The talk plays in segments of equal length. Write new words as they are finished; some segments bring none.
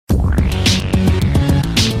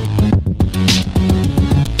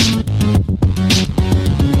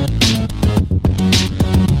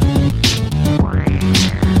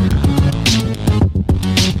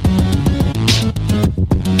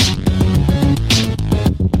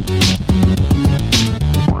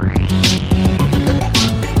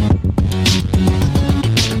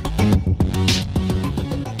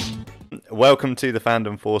Welcome to the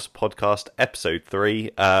Fandom Force podcast, episode 3.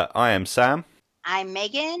 I am Sam. I'm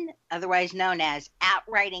Megan, otherwise known as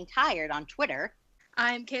 @WritingTired on Twitter.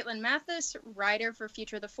 I'm Caitlin Mathis, writer for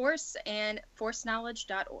Future of the Force and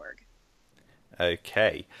forceknowledge.org.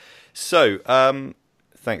 Okay, so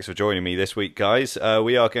thanks for joining me this week, guys.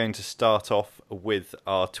 We are going to start off with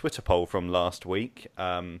our Twitter poll from last week.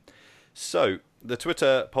 So the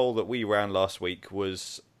Twitter poll that we ran last week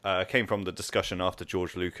was came from the discussion after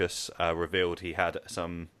George Lucas revealed he had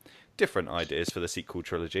some different ideas for the sequel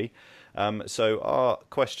trilogy. So our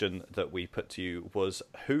question that we put to you was,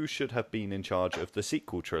 who should have been in charge of the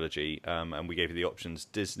sequel trilogy? And we gave you the options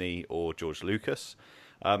Disney or George Lucas.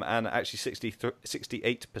 And actually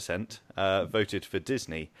 68% voted for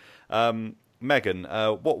Disney. Megan,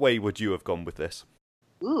 what way would you have gone with this?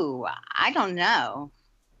 Ooh, I don't know.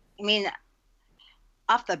 I mean,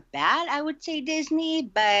 off the bat, I would say Disney,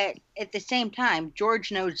 but at the same time,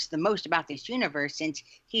 George knows the most about this universe since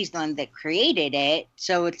he's the one that created it.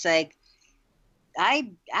 So it's like,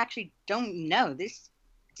 I actually don't know. This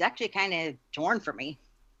is actually kind of torn for me.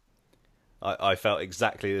 I felt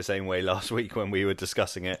exactly the same way last week when we were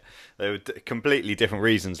discussing it. There were completely different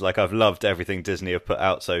reasons. Like, I've loved everything Disney have put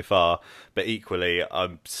out so far, but equally,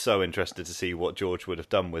 I'm so interested to see what George would have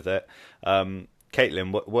done with it.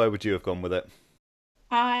 Caitlin, where would you have gone with it?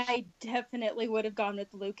 I definitely would have gone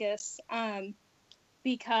with Lucas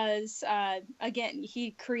because, again,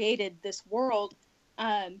 he created this world,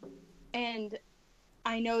 and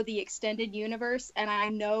I know the extended universe, and I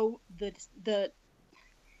know the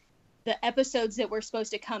episodes that were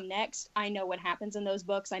supposed to come next. I know what happens in those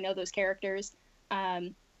books. I know those characters,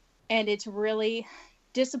 and it's really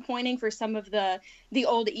disappointing for some of the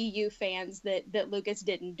old EU fans that Lucas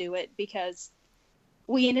didn't do it, because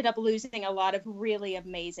we ended up losing a lot of really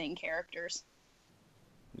amazing characters.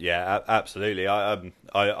 Yeah, absolutely.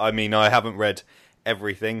 I mean, I haven't read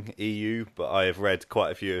everything EU, but I have read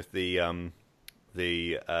quite a few of the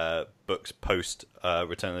books post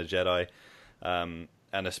Return of the Jedi,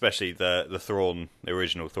 and especially the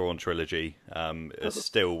original Thrawn trilogy is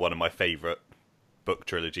still one of my favourite book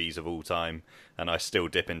trilogies of all time, and I still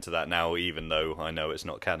dip into that now, even though I know it's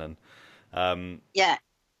not canon. Yeah,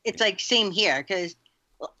 it's like same here, because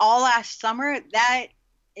all last summer, that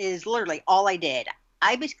is literally all I did.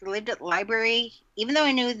 I basically lived at the library. Even though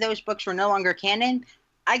I knew those books were no longer canon,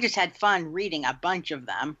 I just had fun reading a bunch of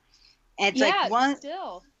them. And it's it's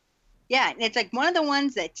like one of the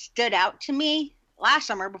ones that stood out to me last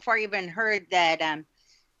summer, before I even heard that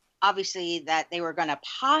obviously that they were going to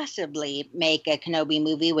possibly make a Kenobi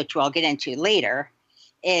movie, which we'll get into later,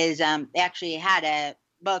 is they actually had a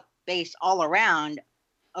book based all around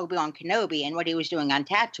Obi-Wan Kenobi and what he was doing on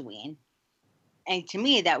Tatooine. And to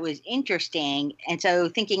me, that was interesting. And so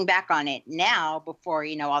thinking back on it now, before,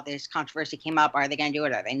 all this controversy came up, are they going to do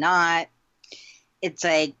it? Are they not? It's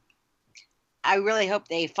like, I really hope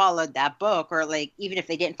they followed that book, or like, even if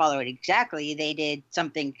they didn't follow it exactly, they did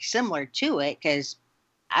something similar to it, because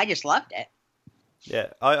I just loved it.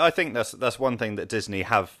 Yeah, I think that's one thing that Disney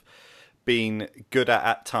have been good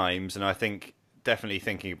at times, and I think definitely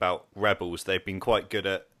thinking about Rebels, they've been quite good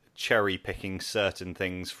at cherry picking certain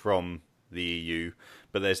things from the EU,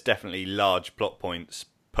 but there's definitely large plot points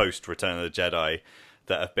post Return of the Jedi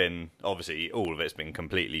that have been, obviously all of it's been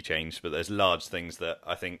completely changed, but there's large things that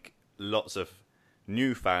I think lots of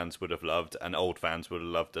new fans would have loved and old fans would have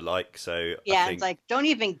loved alike. So yeah, I think... it's like, don't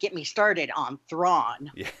even get me started on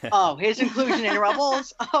Thrawn. Yeah. Oh, his inclusion in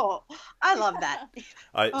Rebels. Oh, I love that.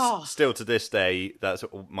 Still to this day, that's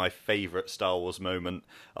my favourite Star Wars moment.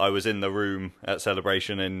 I was in the room at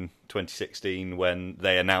Celebration in 2016 when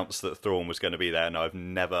they announced that Thrawn was going to be there, and I've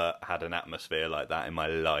never had an atmosphere like that in my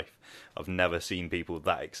life. I've never seen people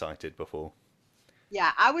that excited before.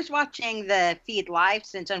 Yeah, I was watching the feed live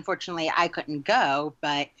since unfortunately I couldn't go,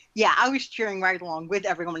 but yeah, I was cheering right along with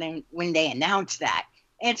everyone when they announced that.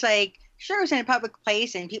 And it's like, sure, it was in a public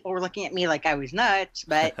place and people were looking at me like I was nuts,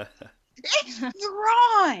 but it's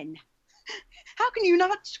Thrawn! How can you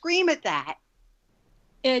not scream at that?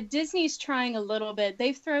 Disney's trying a little bit.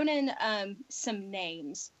 They've thrown in some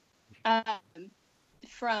names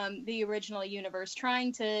from the original universe,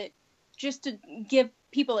 trying to just to give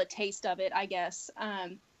people a taste of it, I guess.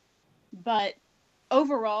 But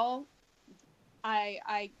overall,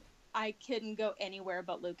 I couldn't go anywhere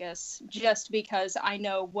but Lucas, just because I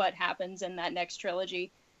know what happens in that next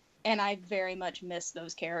trilogy, and I very much miss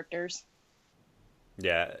those characters.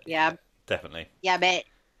 Yeah, definitely. Yeah, but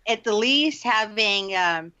at the least, having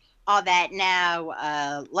all that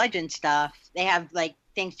now legend stuff, they have like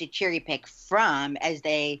things to cherry pick from as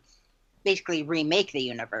they basically remake the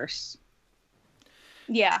universe.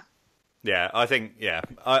 Yeah. Yeah, I think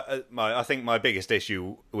I think my biggest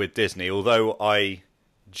issue with Disney, although I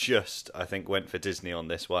think went for Disney on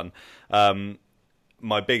this one,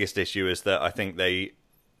 my biggest issue is that I think they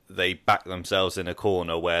backed themselves in a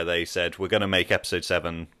corner where they said we're going to make episode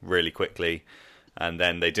 7 really quickly, and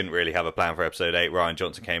then they didn't really have a plan for episode 8. Ryan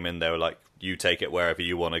Johnson came in, they were like, you take it wherever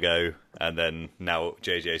you want to go, and then now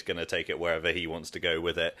JJ's going to take it wherever he wants to go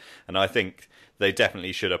with it. And I think they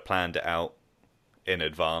definitely should have planned it out in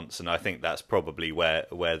advance, and I think that's probably where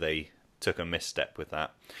they took a misstep with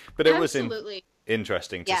that. But it was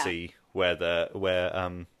interesting to see where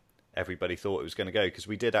everybody thought it was going to go, because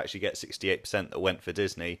we did actually get 68% that went for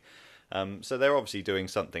Disney. So they're obviously doing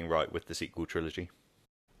something right with the sequel trilogy.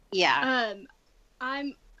 Yeah.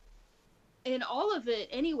 I'm in all of it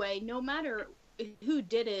anyway, no matter who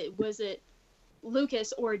did it, was it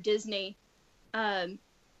Lucas or Disney,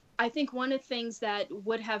 I think one of the things that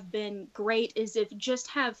would have been great is if just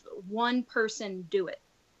have one person do it.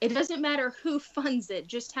 It doesn't matter who funds it,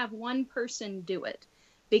 just have one person do it.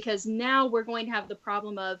 Because now we're going to have the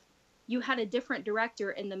problem of, you had a different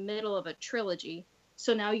director in the middle of a trilogy,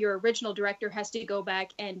 so now your original director has to go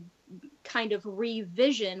back and kind of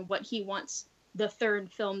revision what he wants the third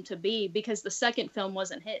film to be, because the second film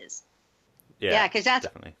wasn't his. Yeah, because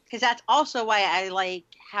that's also why I like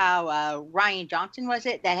how Ryan Johnson was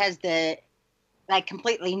it that has the like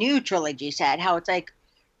completely new trilogy set. How it's like,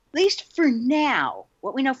 at least for now,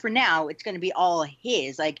 what we know for now, it's going to be all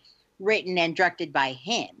his, like written and directed by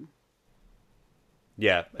him.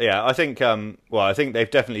 Yeah. I think I think they've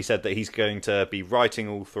definitely said that he's going to be writing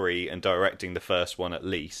all 3 and directing the first one at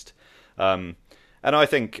least. And I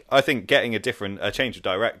think getting a change of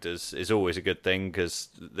directors is always a good thing, because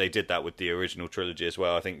they did that with the original trilogy as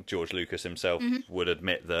well. I think George Lucas himself would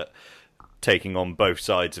admit that taking on both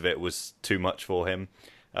sides of it was too much for him.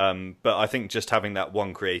 But I think just having that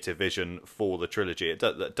one creative vision for the trilogy,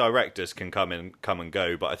 directors can come and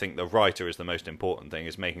go, but I think the writer is the most important thing,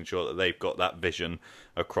 is making sure that they've got that vision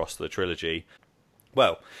across the trilogy.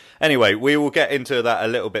 Well, anyway, we will get into that a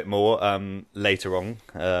little bit more later on.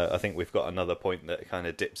 I think we've got another point that kind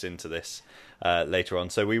of dips into this later on,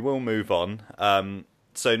 so we will move on.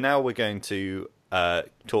 So now we're going to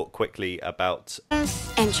talk quickly about...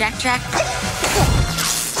 And Jack.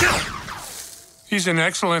 He's in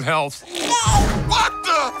excellent health. Whoa! What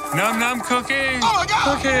the? Num num cookie. Oh my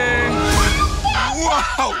God! Cookie.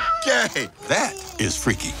 Wow! Okay, that is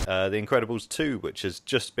freaky. The Incredibles 2, which has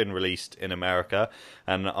just been released in America,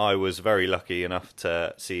 and I was very lucky enough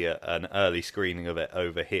to see an early screening of it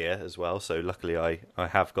over here as well, so luckily I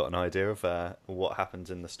have got an idea of what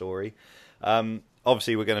happens in the story.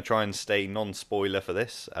 Obviously we're going to try and stay non-spoiler for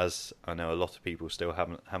this, as I know a lot of people still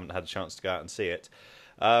haven't had a chance to go out and see it.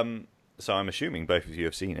 So I'm assuming both of you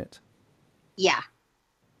have seen it. Yeah.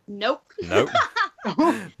 Nope.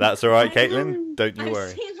 That's all right, Caitlin. Don't you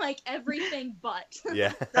worry. I've seen like everything but.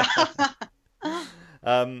 Yeah.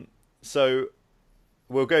 So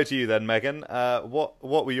we'll go to you then, Megan. What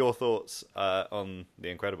were your thoughts on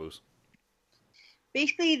The Incredibles?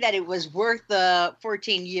 Basically, that it was worth the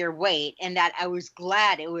 14-year wait, and that I was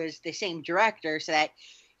glad it was the same director, so that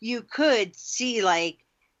you could see like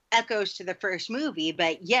echoes to the first movie,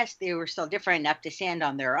 but yes, they were still different enough to stand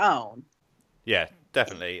on their own. Yeah,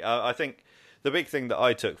 definitely. I think the big thing that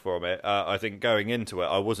I took from it, I think going into it,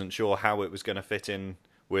 I wasn't sure how it was going to fit in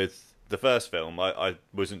with the first film. I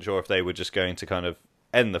wasn't sure if they were just going to kind of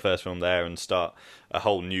end the first film there and start a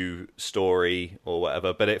whole new story or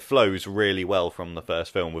whatever, but it flows really well from the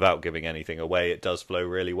first film without giving anything away. It does flow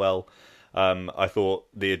really well. I thought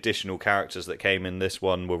the additional characters that came in this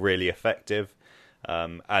one were really effective,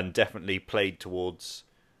 and definitely played towards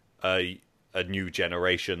a new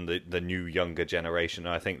generation, the new younger generation.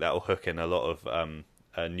 I think that will hook in a lot of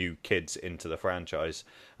new kids into the franchise,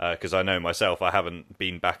 because I know myself, I haven't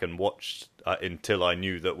been back and watched until I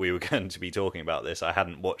knew that we were going to be talking about this. I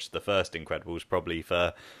hadn't watched the first Incredibles probably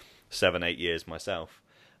for 7-8 years myself.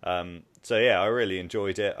 So yeah, I really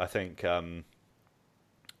enjoyed it. I think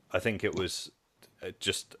it was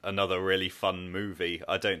just another really fun movie.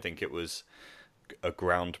 I don't think it was a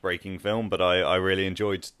groundbreaking film, but I really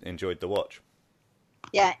enjoyed the watch.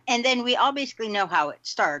 Yeah, and then we all basically know how it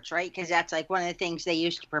starts, right? Because that's like one of the things they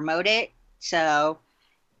used to promote it. So,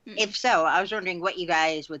 if so, I was wondering what you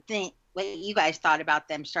guys would think, what you guys thought about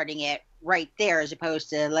them starting it right there, as opposed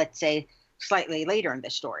to, let's say, slightly later in the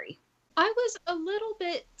story. I was a little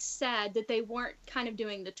bit sad that they weren't kind of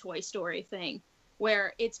doing the Toy Story thing,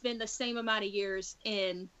 where it's been the same amount of years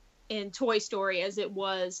in Toy Story as it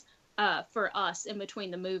was for us in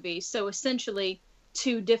between the movies. So essentially,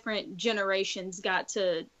 two different generations got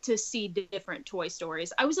to see different Toy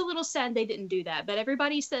Stories. I was a little sad they didn't do that, but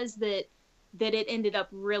everybody says that it ended up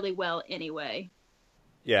really well anyway.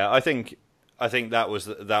 Yeah, I think that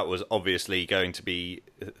was obviously going to be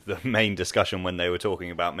the main discussion when they were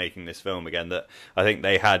talking about making this film again. That I think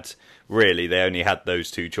they only had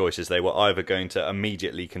those two choices. They were either going to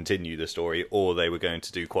immediately continue the story, or they were going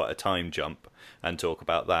to do quite a time jump and talk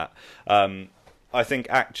about that. I think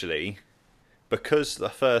actually, because the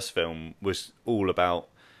first film was all about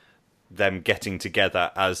them getting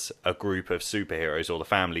together as a group of superheroes, or the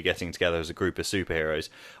family getting together as a group of superheroes,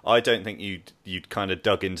 I don't think you'd kind of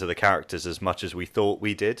dug into the characters as much as we thought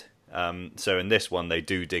we did. So in this one, they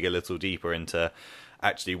do dig a little deeper into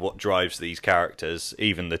actually what drives these characters.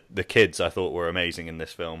 Even the kids, I thought, were amazing in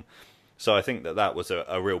this film. So I think that was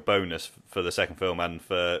a real bonus for the second film, and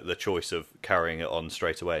for the choice of carrying it on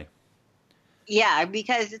straight away. Yeah,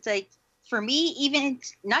 because it's like, for me, even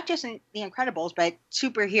not just in The Incredibles, but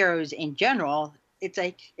superheroes in general, it's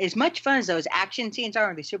like, as much fun as those action scenes are,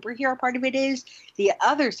 and the superhero part of it is, the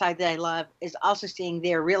other side that I love is also seeing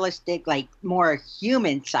their realistic, like, more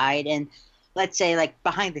human side, and let's say, like,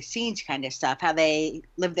 behind the scenes kind of stuff, how they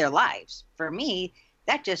live their lives. For me,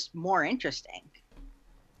 that's just more interesting.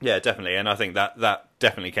 Yeah, definitely, and I think that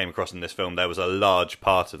definitely came across in this film. There was a large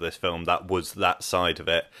part of this film that was that side of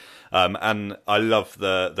it, and I love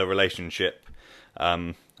the relationship,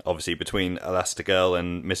 obviously, between Elastigirl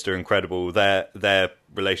and Mr. Incredible. Their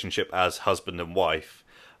relationship as husband and wife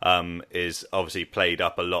is obviously played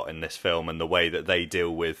up a lot in this film, and the way that they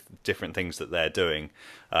deal with different things that they're doing.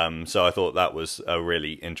 So I thought that was a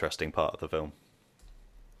really interesting part of the film.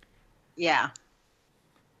 Yeah.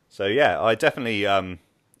 So yeah, I definitely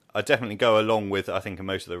go along with, I think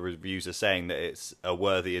most of the reviews are saying that it's a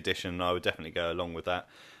worthy addition. I would definitely go along with that.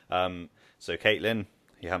 So Caitlin,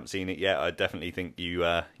 you haven't seen it yet, I definitely think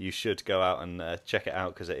you should go out and check it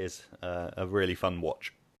out, because it is a really fun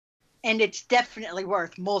watch. And it's definitely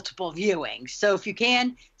worth multiple viewings. So if you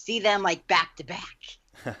can, see them like back to back.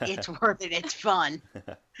 It's worth it. It's fun.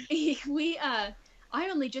 I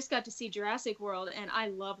only just got to see Jurassic World, and I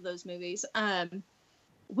love those movies.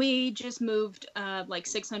 We just moved like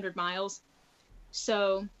 600 miles,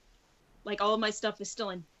 so like all of my stuff is still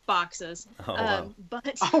in boxes. Oh, wow.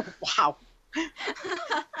 Oh, wow.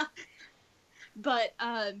 But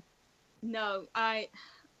no, I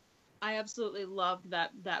absolutely loved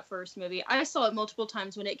that first movie. I saw it multiple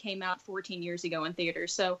times when it came out 14 years ago in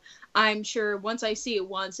theaters, so I'm sure once I see it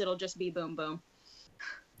once, it'll just be boom boom.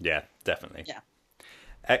 Yeah, definitely. Yeah.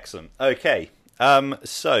 Excellent. Okay,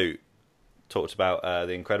 so talked about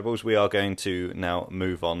The Incredibles. We are going to now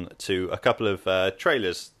move on to a couple of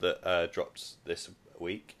trailers that dropped this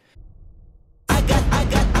week. I got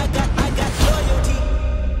loyalty.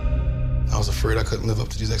 I was afraid I couldn't live up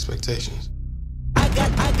to these expectations. I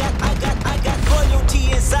got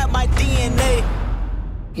loyalty inside my DNA.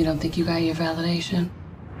 You don't think you got your validation?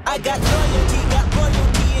 I got loyalty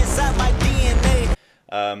inside my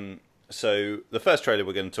DNA. So the first trailer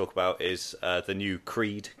we're going to talk about is the new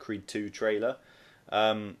Creed 2 trailer.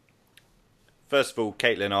 First of all,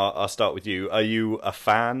 Caitlin, I'll start with you. Are you a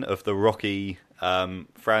fan of the Rocky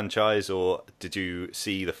franchise, or did you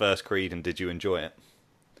see the first Creed and did you enjoy it?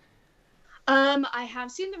 I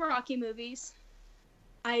have seen the Rocky movies.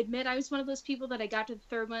 I admit I was one of those people that I got to the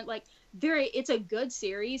third one. Like, it's a good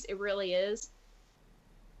series. It really is.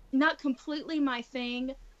 Not completely my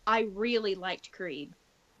thing. I really liked Creed.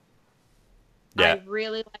 Yeah. I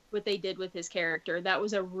really liked what they did with his character. That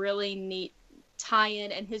was a really neat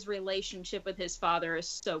tie-in, and his relationship with his father is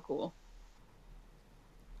so cool.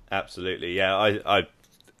 Absolutely, yeah.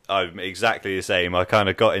 I'm exactly the same. I kind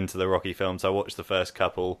of got into the Rocky films. I watched the first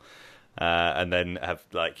couple, and then have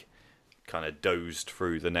like kind of dozed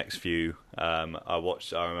through the next few. I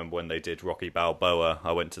remember when they did Rocky Balboa.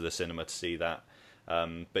 I went to the cinema to see that.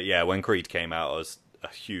 But yeah, when Creed came out, I was a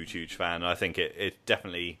huge fan. I think it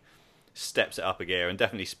definitely steps it up a gear and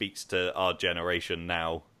definitely speaks to our generation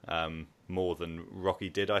now, more than Rocky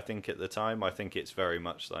did, I think, at the time. I think it's very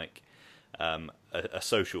much like a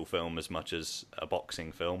social film as much as a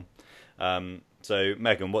boxing film. So,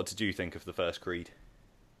 Megan, what did you think of the first Creed?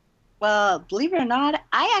 Well, believe it or not,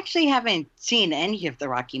 I actually haven't seen any of the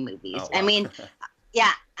Rocky movies. Oh, wow. I mean,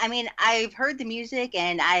 yeah, I've heard the music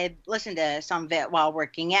and I've listened to some of it while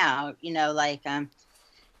working out,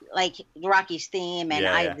 like Rocky's theme and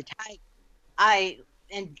Eye of the Tiger.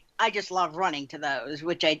 I just love running to those,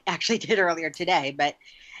 which I actually did earlier today. But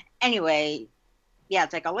anyway, yeah,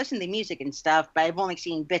 it's like I'll listen to the music and stuff, but I've only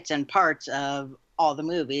seen bits and parts of all the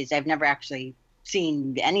movies. I've never actually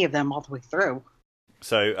seen any of them all the way through.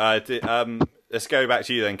 So, let's go back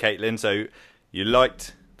to you then, Caitlin. So you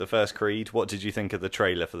liked the first Creed. What did you think of the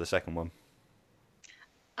trailer for the second one?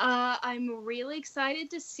 I'm really excited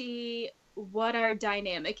to see what our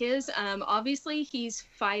dynamic is. Obviously, he's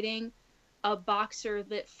fighting a boxer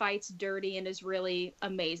that fights dirty and is really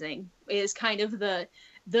amazing, is kind of the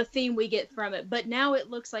theme we get from it. But now it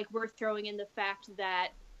looks like we're throwing in the fact that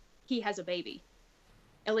he has a baby.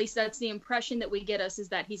 At least that's the impression that we get, is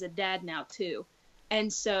that he's a dad now too.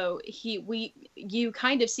 And so you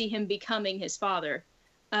kind of see him becoming his father.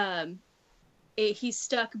 He's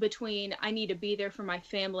stuck between, I need to be there for my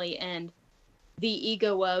family, and the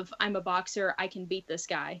ego of, I'm a boxer, I can beat this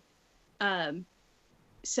guy.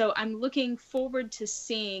 So I'm looking forward to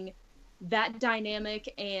seeing that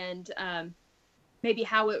dynamic, and maybe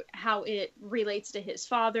how it relates to his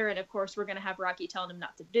father. And of course, we're going to have Rocky telling him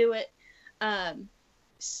not to do it.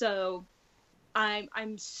 So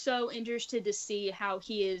I'm so interested to see how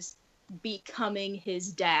he is becoming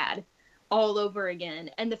his dad all over again.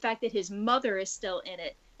 And the fact that his mother is still in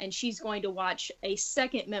it, and she's going to watch a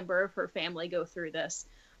second member of her family go through this.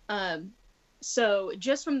 So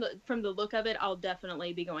just from the look of it, I'll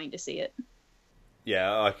definitely be going to see it.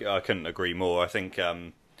 Yeah, I couldn't agree more. I think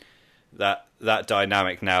that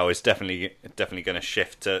dynamic now is definitely going to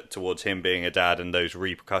shift towards him being a dad and those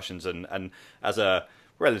repercussions. And as a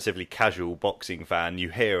relatively casual boxing fan, you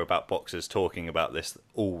hear about boxers talking about this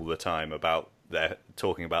all the time,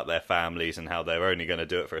 talking about their families and how they're only going to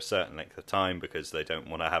do it for a certain length of time because they don't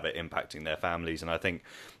want to have it impacting their families. And I think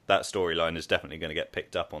that storyline is definitely going to get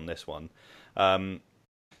picked up on this one.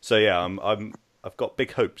 So yeah, I've got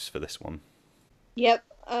big hopes for this one. Yep.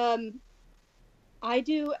 I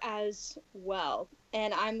do as well.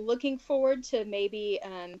 And I'm looking forward to maybe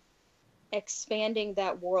expanding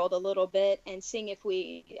that world a little bit and seeing if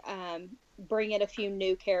we bring in a few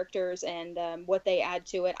new characters and what they add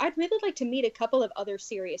to it. I'd really like to meet a couple of other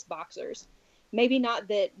serious boxers. Maybe not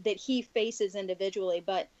that he faces individually,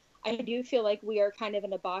 but I do feel like we are kind of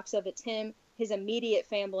in a box of it's him, his immediate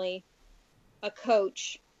family, a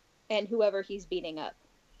coach, and whoever he's beating up.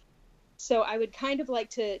 So I would kind of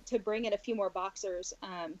like to bring in a few more boxers,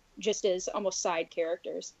 just as almost side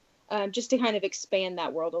characters, just to kind of expand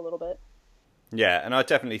that world a little bit. Yeah, and I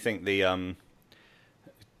definitely think the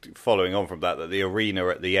following on from that the arena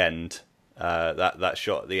at the end, that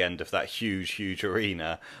shot at the end of that huge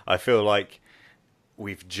arena, I feel like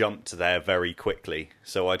we've jumped there very quickly.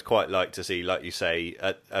 So I'd quite like to see, like you say,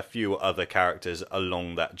 a few other characters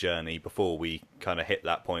along that journey before we kind of hit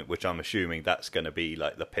that point, which I'm assuming that's going to be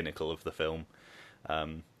like the pinnacle of the film.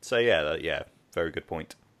 So yeah, very good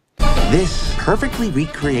point. This perfectly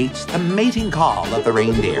recreates the mating call of the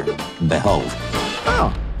reindeer. Behold.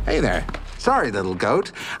 Oh, hey there. Sorry, little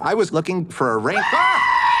goat. I was looking for a rain...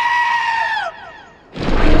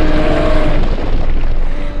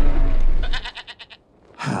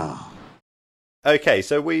 Okay,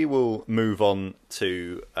 so we will move on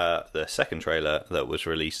to the second trailer that was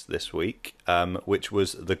released this week, which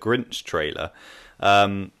was the Grinch trailer.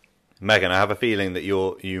 Megan, I have a feeling that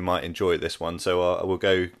you might enjoy this one, so I will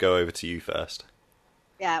go over to you first.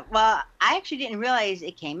 Yeah, well, I actually didn't realize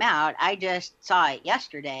it came out. I just saw it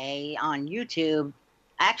yesterday on YouTube.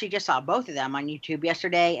 I actually just saw both of them on YouTube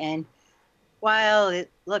yesterday, and while it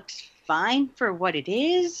looks fine for what it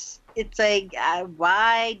is, it's like,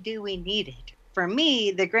 why do we need it? For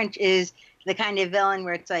me, the Grinch is the kind of villain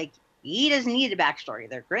where it's like, he doesn't need a backstory.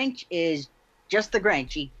 The Grinch is just the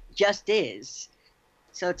Grinch. He just is.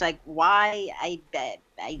 So it's like, why? I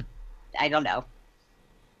don't know.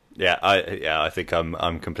 Yeah, I think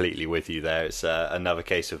I'm completely with you there. It's another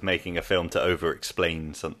case of making a film to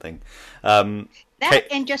over-explain something. And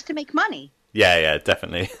just to make money. Yeah,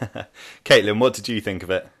 definitely. Caitlin, what did you think of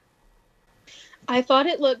it? I thought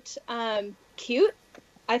it looked cute.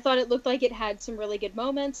 I thought it looked like it had some really good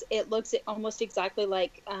moments. It looks almost exactly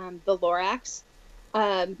like the Lorax,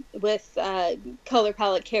 with color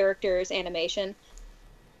palette, characters, animation.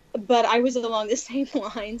 But I was along the same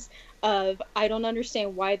lines of, I don't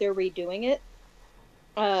understand why they're redoing it.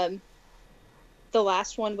 The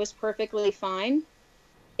last one was perfectly fine.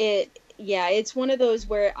 It's one of those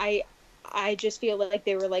where I just feel like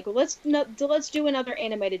they were like, well, let's do another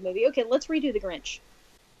animated movie. Okay, let's redo the Grinch.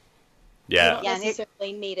 Yeah. We don't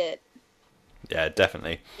necessarily need it. Yeah,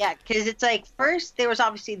 definitely. Yeah, because it's like, first there was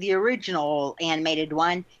obviously the original animated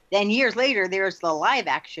one. Then years later, there was the live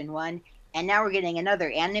action one. And now we're getting another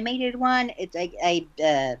animated one. It's like,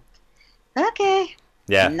 okay.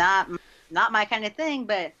 Yeah. Not my kind of thing,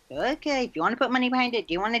 but okay. If you want to put money behind it,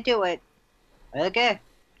 do you want to do it? Okay.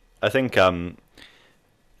 I think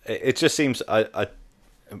it just seems,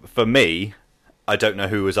 for me, I don't know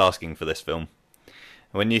who was asking for this film.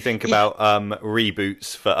 When you think about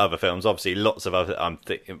reboots for other films, obviously lots of other.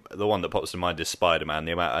 The one that pops to mind is Spider-Man.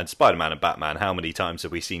 And Spider-Man and Batman. How many times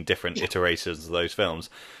have we seen different iterations of those films?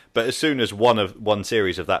 But as soon as one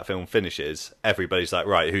series of that film finishes, everybody's like,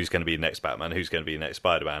 right, who's going to be the next Batman? Who's going to be the next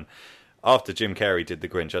Spider-Man? After Jim Carrey did The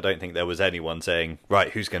Grinch, I don't think there was anyone saying,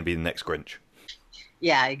 right, who's going to be the next Grinch?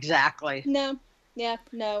 Yeah, exactly. No. Yeah,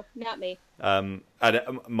 no, not me. And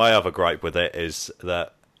my other gripe with it is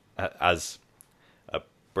that as a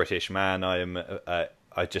British man,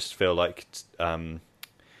 I just feel like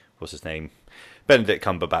what's his name, Benedict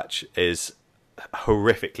Cumberbatch is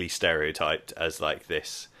horrifically stereotyped as like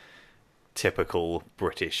this typical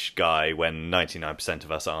British guy when 99%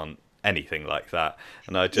 of us aren't anything like that.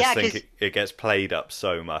 And I just think it gets played up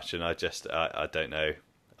so much, and I don't know.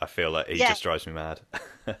 I feel like he just drives me mad.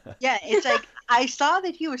 Yeah, it's like I saw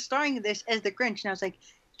that he was starring in this as the Grinch, and I was like,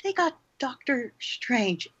 they got Doctor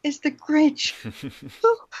Strange as the Grinch.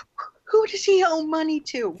 Who does he owe money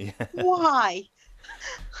to? Yeah. Why?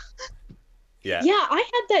 Yeah, I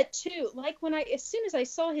had that too. Like as soon as I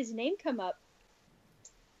saw his name come up,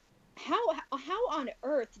 how on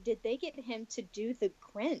earth did they get him to do the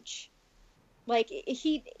Grinch? Like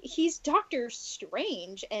he's Doctor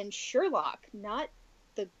Strange and Sherlock, not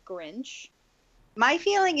the Grinch. My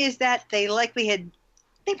feeling is that they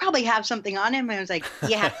probably have something on him, and it was like,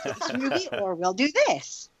 you have to do this movie or we'll do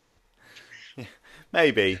this.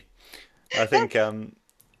 Maybe. I think I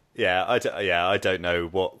don't know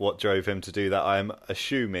what drove him to do that. I'm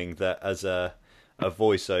assuming that as a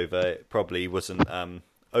voiceover, it probably wasn't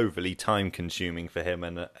overly time consuming for him,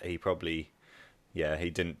 and he probably he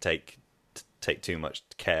didn't take too much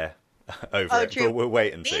care over it. True. But we'll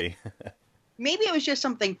wait and see. Maybe it was just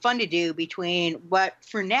something fun to do between what,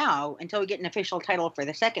 for now, until we get an official title for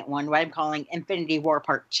the second one, what I'm calling Infinity War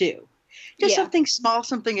Part 2. Just something small,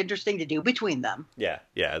 something interesting to do between them. Yeah,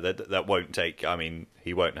 that won't take, I mean,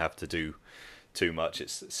 he won't have to do too much.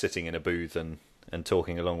 It's sitting in a booth and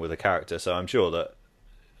talking along with a character, so I'm sure that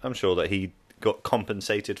he got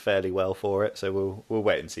compensated fairly well for it, so we'll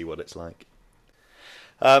wait and see what it's like.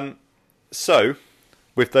 So,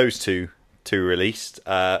 with those two released,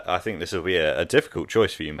 I think this will be a difficult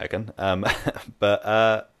choice for you, Megan.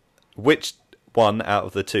 But which one out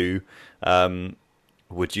of the two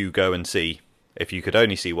would you go and see? If you could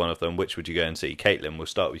only see one of them, which would you go and see? Caitlin, we'll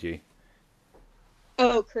start with you.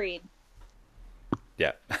 Oh, Creed.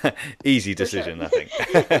 Yeah, easy decision, sure. I think.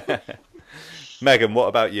 Megan, what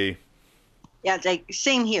about you? Yeah, it's like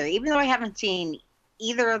same here. Even though I haven't seen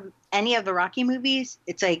any of the Rocky movies,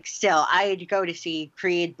 it's like still I'd go to see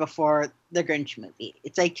Creed before the Grinch movie.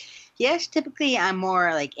 It's like, yes, typically I'm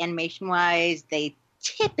more like animation wise, they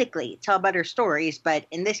typically tell better stories, but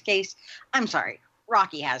in this case, I'm sorry,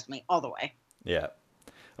 Rocky has me all the way. Yeah.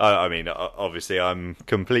 I mean, obviously I'm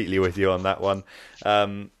completely with you on that one.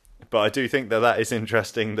 But I do think that is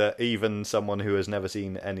interesting that even someone who has never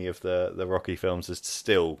seen any of the Rocky films is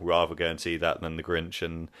still rather go and see that than the Grinch,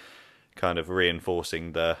 and kind of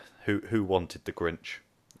reinforcing the who wanted the Grinch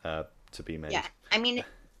to be made. Yeah, I mean,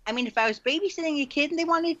 if I was babysitting a kid and they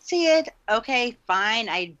wanted to see it, okay, fine.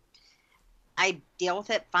 I'd deal with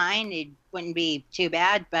it fine. It wouldn't be too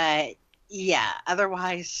bad, but yeah,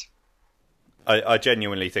 otherwise. I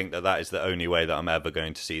genuinely think that is the only way that I'm ever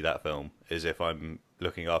going to see that film, is if I'm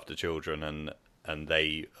looking after children and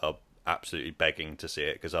they are absolutely begging to see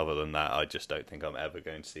it, because other than that, I just don't think I'm ever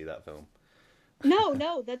going to see that film.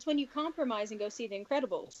 No, that's when you compromise and go see The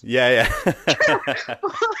Incredibles. Yeah.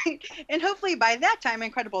 And hopefully by that time,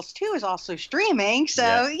 Incredibles 2 is also streaming,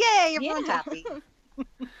 so yay, everyone's happy.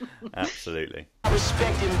 Absolutely. I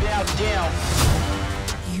respect and bow down.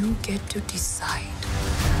 You get to decide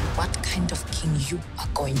what kind of king you are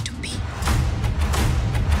going to be.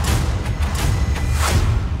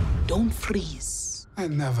 Don't freeze. I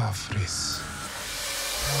never freeze.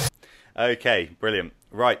 Okay, brilliant.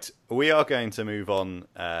 Right, we are going to move on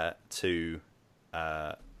to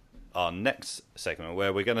our next segment,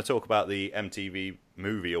 where we're going to talk about the MTV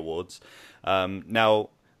Movie Awards. Now,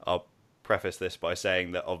 I'll preface this by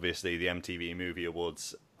saying that obviously the MTV Movie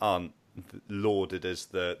Awards aren't lauded as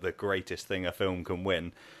the greatest thing a film can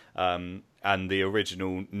win, and the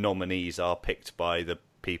original nominees are picked by the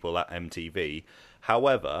people at MTV.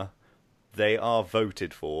 However, they are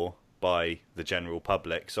voted for by the general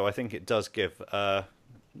public, so I think it does give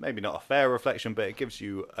maybe not a fair reflection, but it gives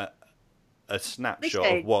you a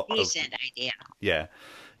snapshot of what decent idea.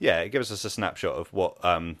 Yeah, it gives us a snapshot of what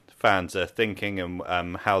fans are thinking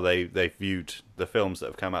and how they viewed the films that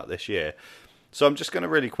have come out this year. So I'm just going to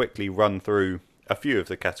really quickly run through a few of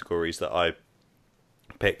the categories that I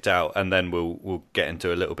picked out, and then we'll get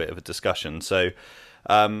into a little bit of a discussion. So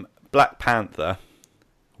Black Panther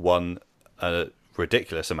won a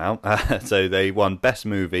ridiculous amount. So they won Best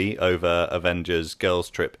Movie over Avengers, Girls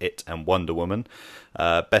Trip, It, and Wonder Woman.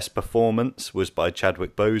 Best Performance was by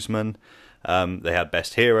Chadwick Boseman. They had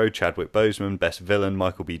Best Hero, Chadwick Boseman. Best Villain,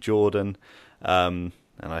 Michael B. Jordan. And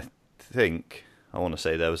I think, I want to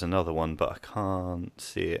say there was another one, but I can't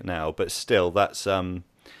see it now. But still, that's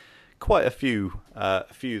quite a few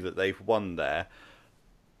that they've won there.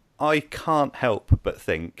 I can't help but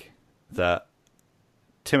think that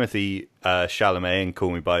Timothy Chalamet in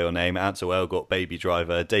Call Me By Your Name, Ansel Elgort, Baby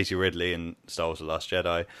Driver, Daisy Ridley in Star Wars The Last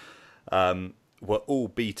Jedi were all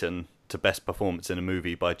beaten to Best Performance in a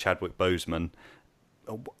Movie by Chadwick Boseman.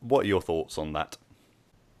 What are your thoughts on that?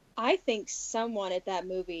 I think someone at that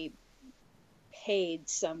movie paid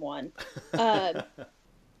someone. Chadwick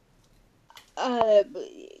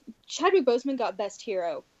Boseman got Best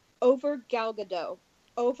Hero over Gal Gadot,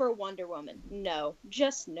 over Wonder Woman. No,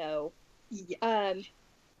 just no. Yeah.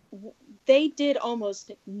 They did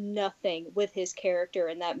almost nothing with his character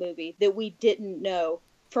in that movie that we didn't know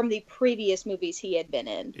from the previous movies he had been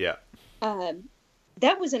in. Yeah.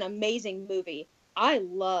 That was an amazing movie. I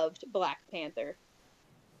loved Black Panther.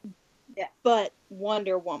 Yeah. But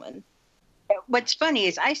Wonder Woman. What's funny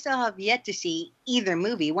is I still have yet to see either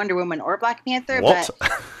movie, Wonder Woman or Black Panther. What?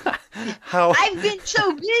 But How? I've been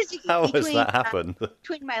so busy. How has that happened?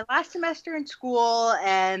 Between my last semester in school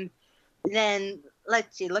and then,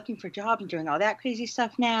 let's see, looking for jobs and doing all that crazy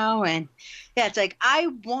stuff now. And yeah, it's like I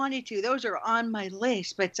wanted to. Those are on my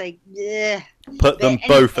list, but it's like, yeah. Put them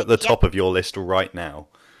both at the top of your list right now.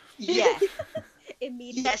 Yeah.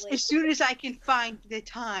 Immediately. Yes, as soon as I can find the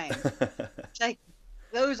time. It's like,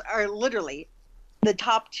 those are literally the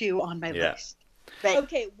top two on my list. But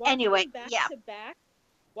okay, watch anyway, them back to back.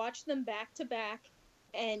 Watch them back to back,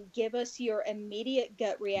 and give us your immediate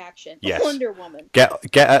gut reaction. Yes. Wonder Woman. Get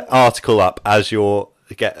an article up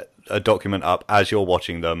get a document up as you're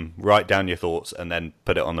watching them. Write down your thoughts, and then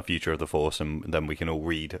put it on the Future of the Force, and then we can all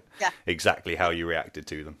read exactly how you reacted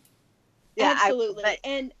to them. Yeah, absolutely.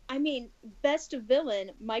 And I mean, Best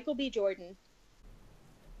Villain, Michael B. Jordan.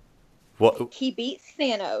 What? He beat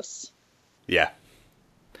Thanos. Yeah.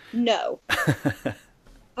 No.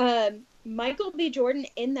 Michael B. Jordan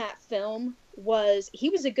in that film he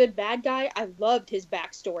was a good bad guy. I loved his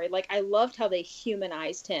backstory. Like, I loved how they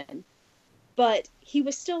humanized him. But he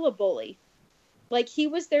was still a bully. Like, he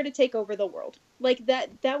was there to take over the world. Like,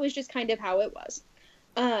 that was just kind of how it was.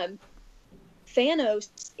 Thanos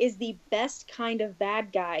is the best kind of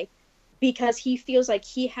bad guy because he feels like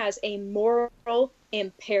he has a moral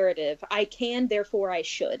imperative. I can, therefore I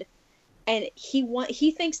should. And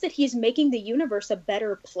he thinks that he's making the universe a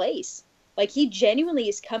better place. Like, he genuinely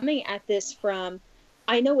is coming at this from,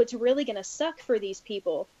 I know it's really going to suck for these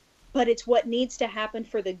people, but it's what needs to happen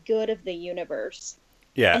for the good of the universe.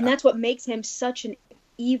 Yeah. And that's what makes him such an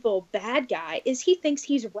evil bad guy, is he thinks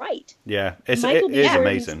he's right. Yeah, it is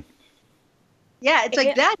amazing. Yeah, it's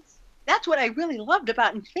like that's what I really loved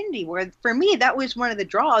about Infinity War. For me, that was one of the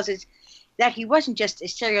draws, is that he wasn't just a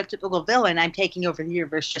stereotypical villain, I'm taking over the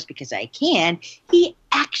universe just because I can. He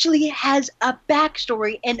actually has a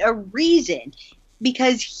backstory and a reason,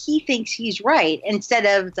 because he thinks he's right, instead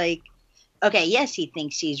of like, okay, yes, he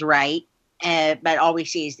thinks he's right, but all we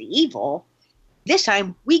see is the evil. This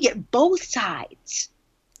time, we get both sides.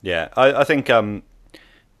 Yeah, I think the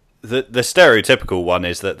stereotypical one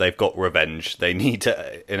is that they've got revenge. They need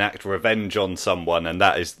to enact revenge on someone, and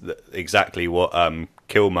that is exactly what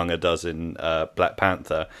Killmonger does in Black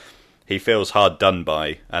Panther. He feels hard done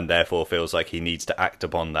by, and therefore feels like he needs to act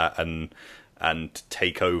upon that and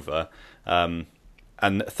take over. And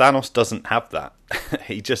Thanos doesn't have that.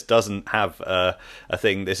 He just doesn't have a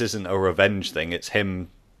thing. This isn't a revenge thing. It's him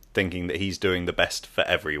thinking that he's doing the best for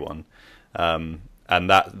everyone. And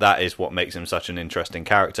that is what makes him such an interesting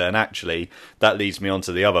character. And actually, that leads me on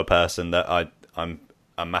to the other person that I'm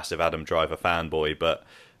a massive Adam Driver fanboy, but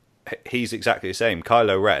he's exactly the same.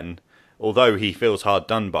 Kylo Ren, although he feels hard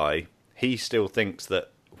done by, he still thinks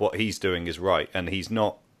that what he's doing is right, and he's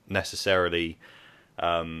not necessarily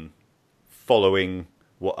following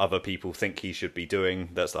what other people think he should be doing.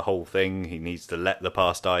 That's the whole thing. He needs to let the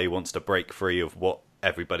past die. He wants to break free of what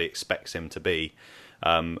everybody expects him to be.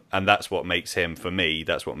 And that's what makes him, for me,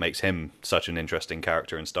 that's what makes him such an interesting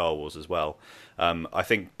character in Star Wars as well. I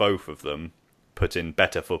think both of them put in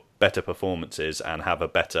better performances and have a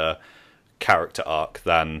better character arc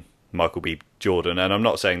than Michael B. Jordan. And I'm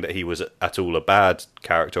not saying that he was at all a bad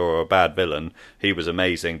character or a bad villain. He was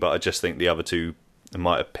amazing, but I just think the other two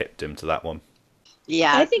might have pipped him to that one.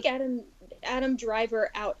 Yeah, I think Adam Driver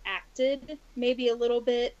outacted maybe a little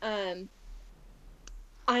bit.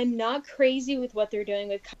 I'm not crazy with what they're doing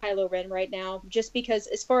with Kylo Ren right now, just because,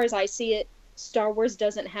 as far as I see it, Star Wars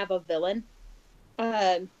doesn't have a villain.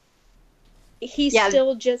 He's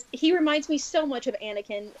still just, he reminds me so much of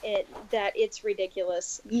Anakin that it's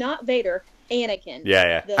ridiculous. Not Vader, Anakin.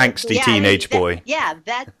 Yeah. Angsty teenage boy.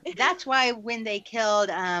 That's why when they killed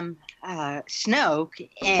Snoke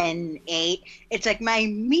in 8, it's like my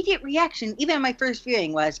immediate reaction, even my first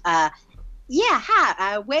viewing, was, wait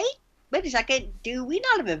a second, do we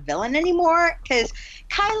not have a villain anymore? Because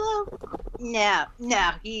Kylo, no,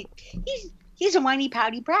 he's a whiny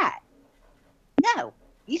pouty brat. No,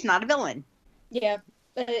 he's not a villain. Yeah,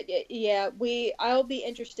 I'll be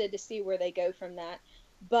interested to see where they go from that.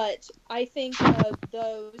 But I think of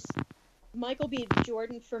those, Michael B.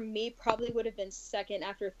 Jordan for me probably would have been second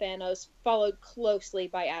after Thanos, followed closely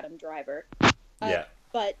by Adam Driver.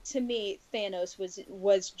 But to me, Thanos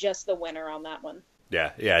was just the winner on that one.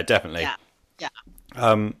 Yeah, definitely. Yeah.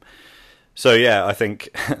 So yeah, I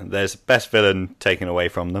think there's best villain taken away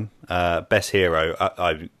from them. Best hero,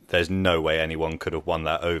 there's no way anyone could have won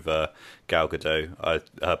that over Gal Gadot.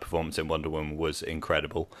 Her performance in Wonder Woman was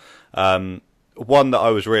incredible. One that I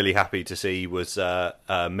was really happy to see was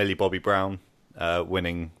Millie Bobby Brown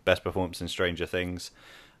winning best performance in Stranger Things.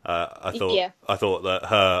 I thought that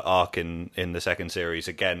her arc in the second series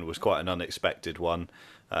again was quite an unexpected one.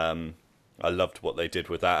 I loved what they did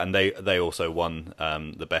with that, and they also won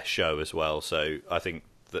the best show as well. So I think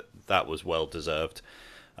that was well deserved.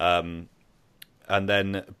 And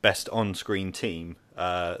then best on-screen team,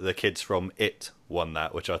 the kids from It won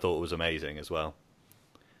that, which I thought was amazing as well.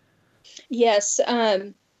 Yes,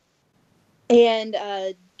 and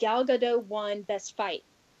Gal Gadot won best fight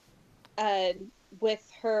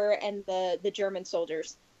with her and the German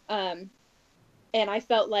soldiers. And I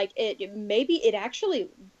felt like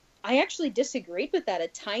I actually disagreed with that a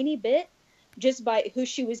tiny bit, just by who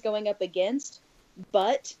she was going up against.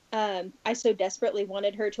 But I so desperately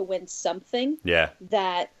wanted her to win something. Yeah.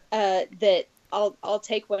 That I'll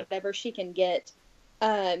take whatever she can get.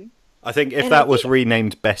 I think if that was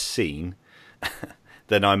renamed Best Scene,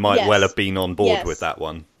 then I might well have been on board with that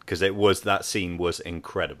one, because that scene was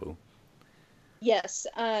incredible. Yes.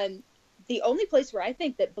 The only place where I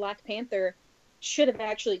think that Black Panther should have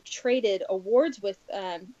actually traded awards with,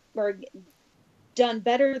 or done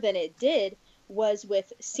better than it did, was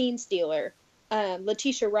with Scene Stealer.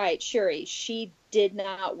 Letitia Wright, Shuri, she did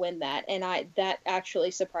not win that, and that actually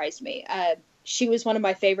surprised me. She was one of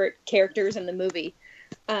my favorite characters in the movie,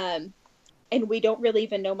 and we don't really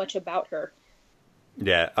even know much about her.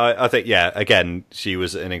 Yeah, I think, again, she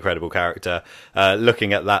was an incredible character.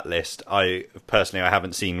 Looking at that list, I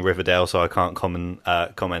haven't seen Riverdale, so I can't comment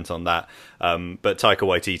on that. But Taika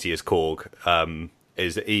Waititi as Korg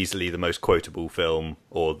is easily the most quotable film,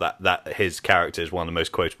 or that his character is one of the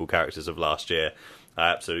most quotable characters of last year. I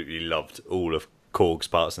absolutely loved all of Korg's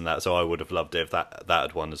parts in that, so I would have loved it if that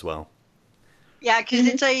had won as well. Yeah, because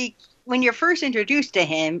it's like, when you're first introduced to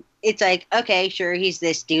him, it's like, okay, sure, he's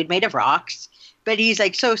this dude made of rocks, but he's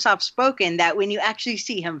like so soft-spoken that when you actually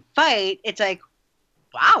see him fight, it's like,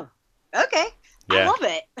 wow, okay, I love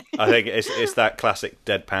it. I think it's that classic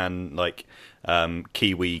deadpan, like,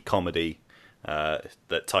 Kiwi comedy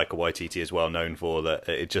that Taika Waititi is well known for, that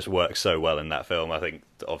it just works so well in that film. I think,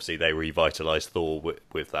 obviously, they revitalised Thor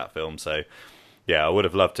with that film, so yeah, I would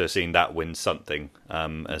have loved to have seen that win something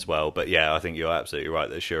as well. But yeah, I think you're absolutely right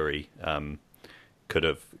that Shuri could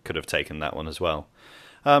have taken that one as well.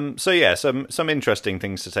 So yeah, some interesting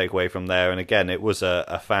things to take away from there. And again, it was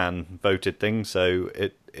a fan voted thing, so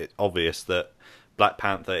it's obvious that Black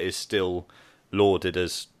Panther is still lauded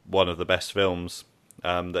as one of the best films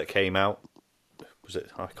that came out. Was it?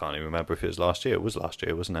 I can't even remember if it was last year. It was last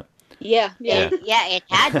year, wasn't it? Yeah. It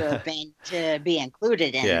had to have been to be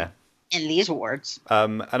included in these awards.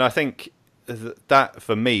 And I think that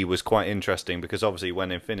for me was quite interesting, because obviously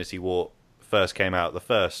when Infinity War first came out, the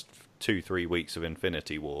first 2-3 weeks of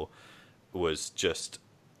Infinity War was just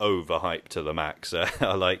overhyped to the max.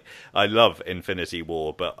 I love Infinity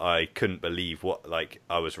War, but I couldn't believe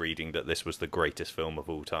I was reading that this was the greatest film of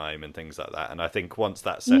all time and things like that. And I think once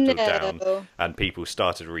that settled down and people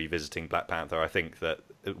started revisiting Black Panther, I think that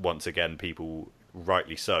once again people,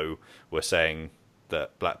 rightly so, were saying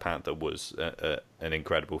that Black Panther was an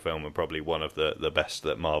incredible film and probably one of the best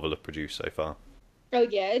that Marvel have produced so far. Oh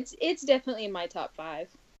yeah, it's definitely in my top 5.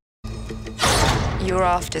 You're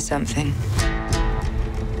after something.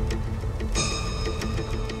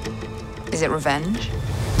 Is it revenge?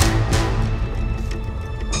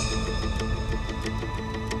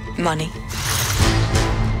 Money?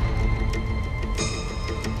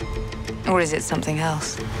 Or is it something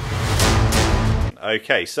else?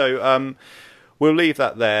 Okay, so we'll leave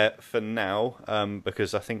that there for now,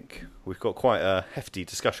 because I think we've got quite a hefty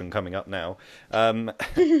discussion coming up now.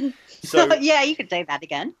 So yeah, you could say that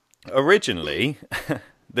again. originally,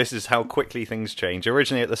 this is how quickly things change.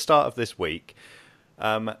 Originally, at the start of this week,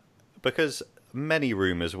 because many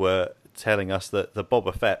rumours were telling us that the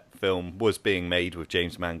Boba Fett film was being made with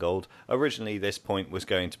James Mangold. Originally, this point was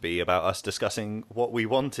going to be about us discussing what we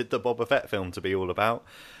wanted the Boba Fett film to be all about.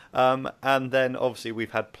 And then, obviously,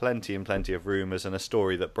 we've had plenty and plenty of rumours and a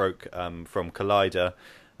story that broke from Collider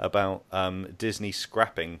about Disney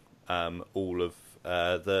scrapping all of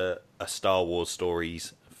the Star Wars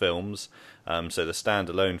stories films, so the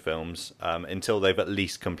standalone films, until they've at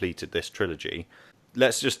least completed this trilogy.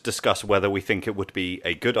 Let's just discuss whether we think it would be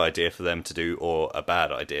a good idea for them to do or a bad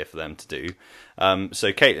idea for them to do.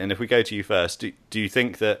 So, Caitlin, if we go to you first, do you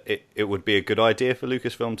think that it would be a good idea for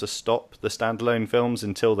Lucasfilm to stop the standalone films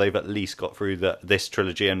until they've at least got through this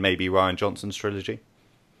trilogy and maybe Rian Johnson's trilogy?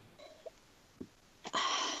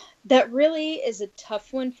 That really is a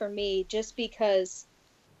tough one for me, just because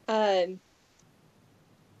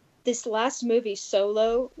this last movie,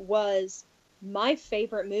 Solo, was my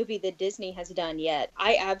favorite movie that Disney has done yet.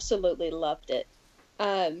 I absolutely loved it.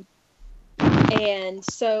 And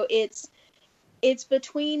so it's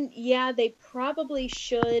between, they probably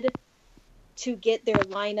should, to get their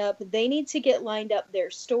lineup. They need to get lined up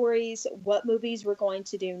their stories, what movies we're going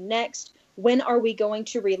to do next, when are we going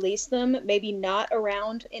to release them, maybe not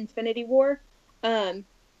around Infinity War, and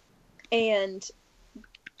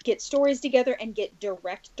get stories together and get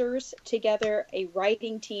directors together, a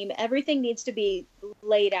writing team. Everything needs to be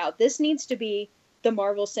laid out. This needs to be the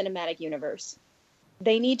Marvel Cinematic Universe.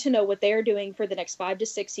 They need to know what they're doing for the next 5 to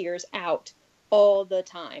 6 years out all the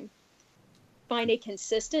time. Find a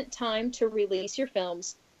consistent time to release your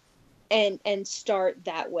films and start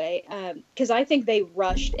that way. Because I think they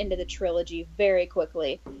rushed into the trilogy very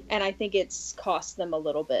quickly, and I think it's cost them a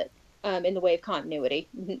little bit in the way of continuity,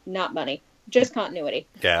 not money. Just continuity.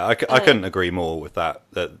 Yeah, I couldn't agree more with that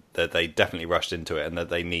they definitely rushed into it and that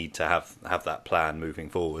they need to have that plan moving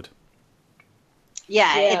forward.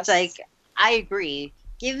 Yeah, Yes. It's like, I agree.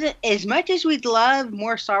 Give it, as much as we'd love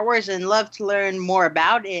more Star Wars and love to learn more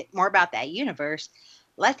about it, more about that universe,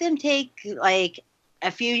 let them take like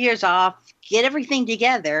a few years off, get everything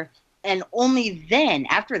together, and only then,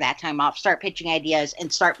 after that time off, start pitching ideas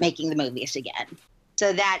and start making the movies again.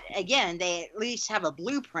 So that, again, they at least have a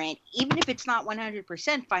blueprint. Even if it's not 100%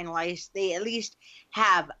 finalized, they at least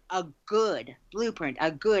have a good blueprint, a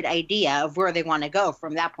good idea of where they want to go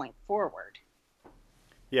from that point forward.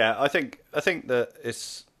 Yeah, I think that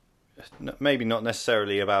it's maybe not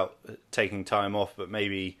necessarily about taking time off, but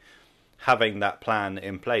maybe having that plan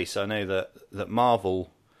in place. I know that Marvel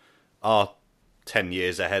are 10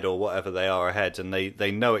 years ahead or whatever they are ahead, and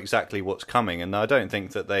they know exactly what's coming, and I don't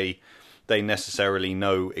think that they necessarily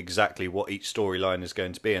know exactly what each storyline is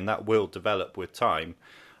going to be, and that will develop with time.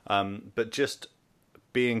 But just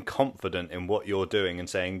being confident in what you're doing and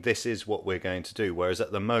saying, this is what we're going to do. Whereas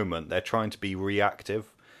at the moment, they're trying to be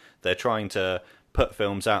reactive. They're trying to put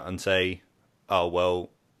films out and say, oh,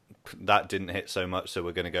 well, that didn't hit so much, so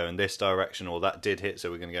we're going to go in this direction, or that did hit,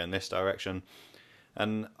 so we're going to go in this direction.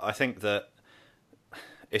 And I think that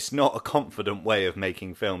it's not a confident way of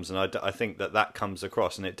making films, and I think that comes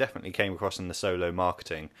across, and it definitely came across in the Solo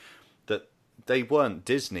marketing, that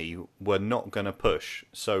Disney were not going to push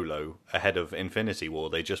Solo ahead of Infinity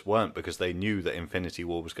War. They just weren't, because they knew that Infinity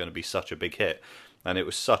War was going to be such a big hit, and it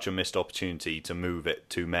was such a missed opportunity to move it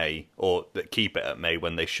to May, or keep it at May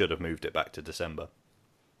when they should have moved it back to December.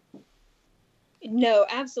 No,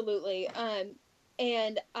 absolutely.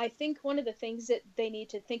 And I think one of the things that they need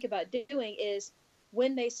to think about doing is,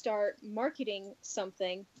 when they start marketing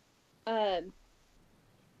something,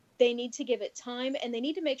 they need to give it time, and they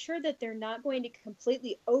need to make sure that they're not going to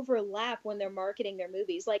completely overlap when they're marketing their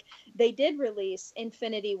movies. Like, they did release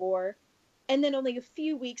Infinity War, and then only a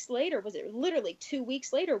few weeks later, was it literally 2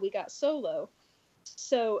 weeks later, we got Solo.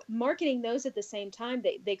 So marketing those at the same time,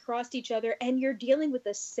 they crossed each other, and you're dealing with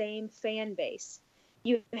the same fan base.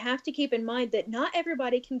 You have to keep in mind that not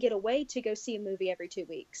everybody can get away to go see a movie every 2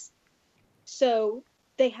 weeks. So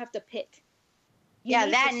they have to pick. You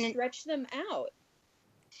need to stretch them out.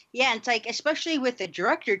 Yeah, it's like, especially with the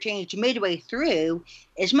director change midway through,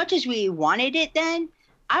 as much as we wanted it then,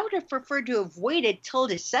 I would have preferred to have waited till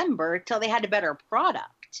December, till they had a better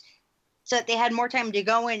product, so that they had more time to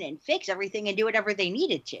go in and fix everything and do whatever they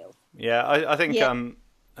needed to. Yeah, I think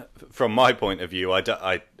from my point of view, I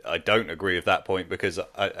don't agree with that point, because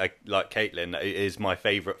I like Caitlin, it is my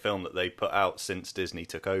favourite film that they put out since Disney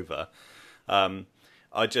took over.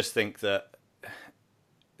 I just think that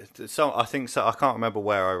I think so. I can't remember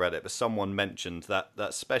where I read it, but someone mentioned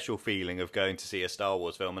that special feeling of going to see a Star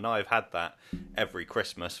Wars film, and I've had that every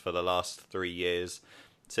Christmas for the last 3 years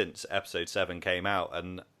since Episode 7 came out,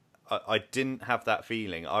 and I didn't have that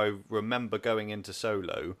feeling. I remember going into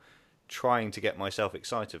Solo, trying to get myself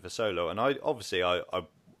excited for Solo, and I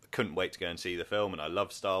couldn't wait to go and see the film, and I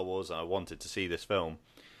love Star Wars, and I wanted to see this film.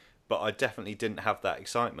 But I definitely didn't have that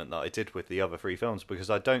excitement that I did with the other 3 films, because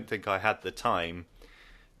I don't think I had the time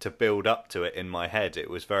to build up to it in my head. It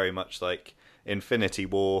was very much like Infinity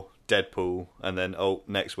War, Deadpool, and then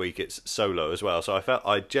next week it's Solo as well. So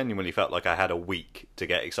I genuinely felt like I had a week to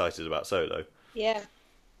get excited about Solo. Yeah,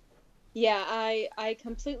 I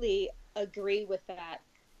completely agree with that.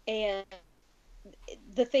 And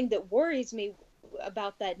the thing that worries me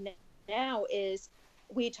about that now is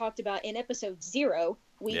we talked about in episode 0,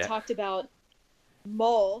 we talked about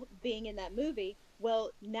Maul being in that movie. Well,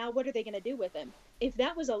 now what are they going to do with him? If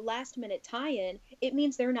that was a last-minute tie-in, it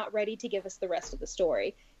means they're not ready to give us the rest of the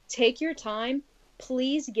story. Take your time.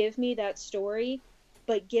 Please give me that story,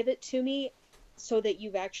 but give it to me so that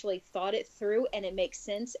you've actually thought it through and it makes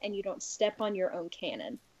sense and you don't step on your own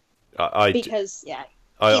canon. Because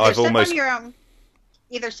I've almost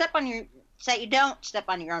either step on your so you don't step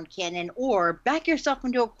on your own canon, or back yourself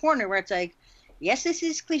into a corner where it's like, yes, this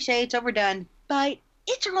is cliche, it's overdone, but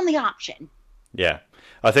it's your only option. Yeah,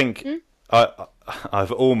 I think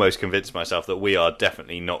I've almost convinced myself that we are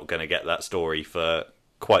definitely not going to get that story for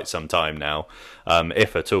quite some time now,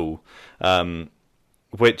 if at all.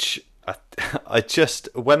 Which I just,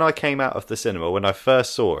 when I came out of the cinema, when I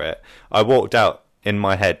first saw it, I walked out in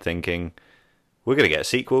my head thinking, we're going to get a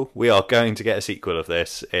sequel. We are going to get a sequel of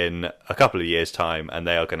this in a couple of years' time, and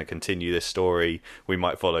they are going to continue this story. We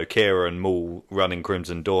might follow Kira and Maul running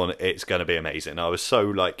Crimson Dawn. It's going to be amazing. I was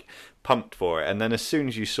so pumped for it, and then as soon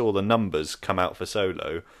as you saw the numbers come out for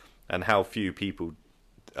Solo and how few people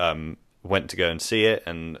went to go and see it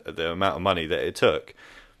and the amount of money that it took,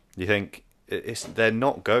 you think they're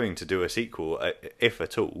not going to do a sequel, if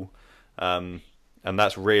at all. And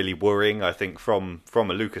that's really worrying. I think from a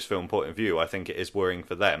Lucasfilm point of view, I think it is worrying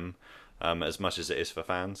for them as much as it is for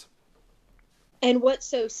fans. And what's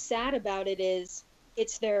so sad about it is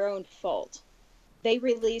it's their own fault. They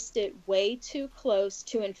released it way too close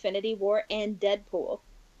to Infinity War and Deadpool.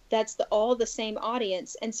 That's all the same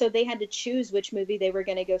audience, and so they had to choose which movie they were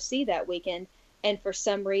going to go see that weekend. And for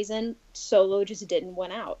some reason, Solo just didn't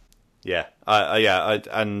win out. Yeah, I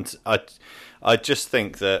just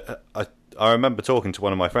think that I remember talking to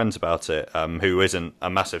one of my friends about it, who isn't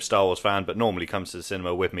a massive Star Wars fan, but normally comes to the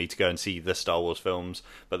cinema with me to go and see the Star Wars films.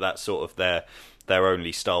 But that's sort of their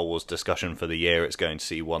only Star Wars discussion for the year. It's going to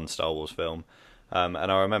see one Star Wars film. And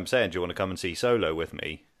I remember saying, do you want to come and see Solo with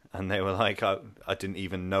me? And they were like, I didn't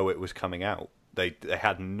even know it was coming out. They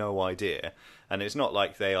had no idea. And it's not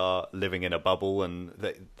like they are living in a bubble and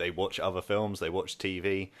they watch other films, they watch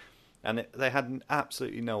TV. And they had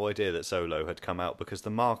absolutely no idea that Solo had come out because the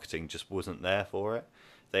marketing just wasn't there for it.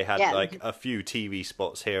 They had a few TV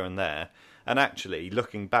spots here and there. And actually,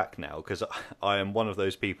 looking back now, because I am one of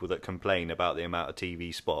those people that complain about the amount of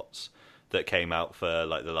TV spots that came out for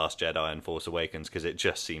The Last Jedi and Force Awakens, because it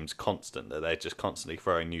just seems constant that they're just constantly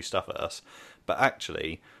throwing new stuff at us. But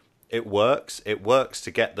actually, it works. It works to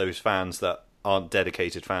get those fans that aren't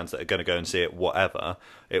dedicated fans that are going to go and see it, whatever.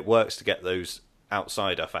 It works to get those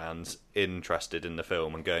outsider fans interested in the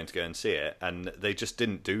film and going to go and see it, and they just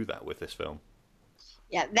didn't do that with this film.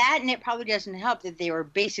 Yeah, that, and it probably doesn't help that they were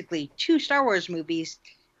basically 2 Star Wars movies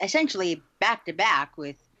essentially back to back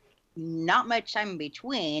with not much time in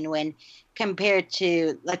between, when compared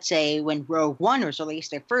to, let's say, when Rogue One was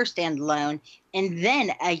released, their first standalone, and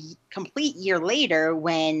then a complete year later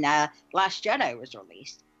when Last Jedi was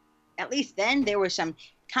released. At least then there was some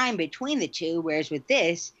time between the two, whereas with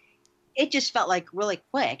this, it just felt like really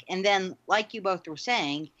quick. And then, like you both were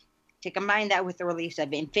saying, to combine that with the release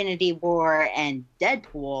of Infinity War and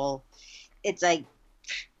Deadpool, it's like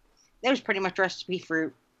that was pretty much a recipe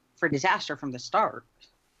for disaster from the start.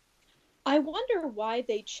 I wonder why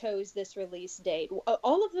they chose this release date.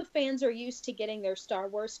 All of the fans are used to getting their Star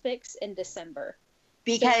Wars fix in December.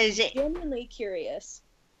 Because so I'm genuinely curious.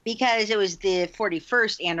 Because it was the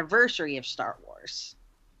 41st anniversary of Star Wars.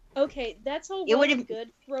 Okay, that's all well and good.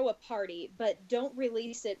 Throw a party, but don't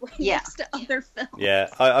release it right next to other films. Yeah,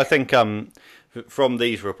 I think from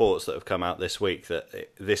these reports that have come out this week that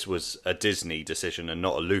this was a Disney decision and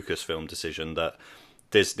not a Lucasfilm decision, that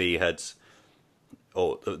Disney had,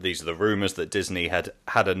 or these are the rumours, that Disney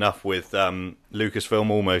had enough with Lucasfilm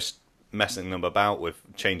almost messing them about with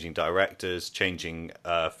changing directors, changing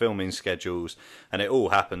filming schedules, and it all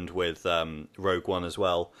happened with Rogue One as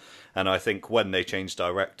well. And I think when they changed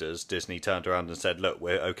directors, Disney turned around and said, look,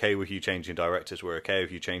 we're okay with you changing directors, we're okay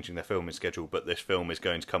with you changing the filming schedule, but this film is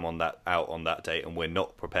going to come out on that date, and we're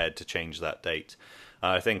not prepared to change that date.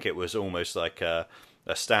 And I think it was almost like a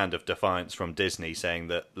stand of defiance from Disney, saying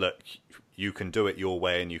that, look, you can do it your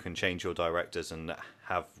way and you can change your directors and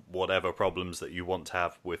have whatever problems that you want to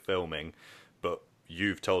have with filming, but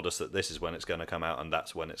you've told us that this is when it's going to come out, and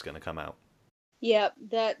that's when it's going to come out. Yeah,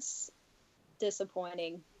 that's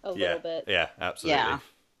disappointing a little bit. Yeah, absolutely. Yeah.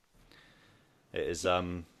 It is.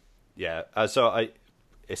 Yeah. So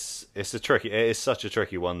it's it is such a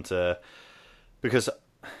tricky one because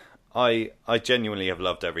I genuinely have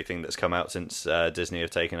loved everything that's come out since Disney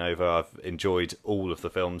have taken over. I've enjoyed all of the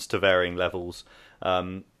films to varying levels,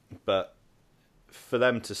 but for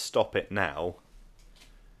them to stop it now,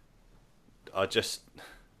 I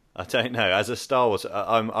don't know. As a Star Wars,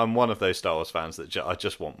 I'm one of those Star Wars fans that I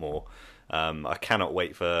just want more. I cannot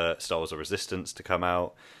wait for Star Wars: The Resistance to come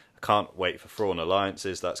out. I can't wait for Thrawn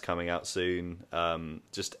Alliances, that's coming out soon. I'm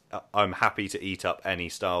happy to eat up any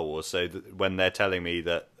Star Wars. So when they're telling me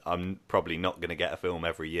that I'm probably not going to get a film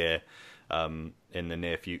every year in the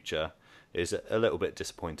near future, is a little bit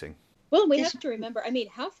disappointing. Well, we have to remember, I mean,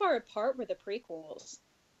 how far apart were the prequels?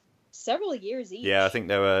 Several years each. Yeah, I think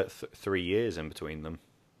there were 3 years in between them.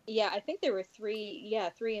 Yeah, I think there were three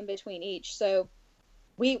in between each. So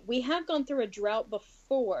we have gone through a drought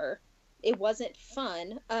before. It wasn't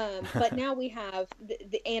fun, but now we have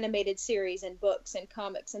the animated series and books and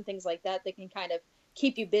comics and things like that can kind of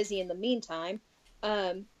keep you busy in the meantime.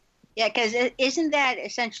 Yeah, because isn't that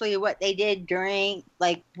essentially what they did during,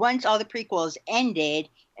 like, once all the prequels ended,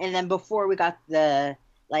 and then before we got the,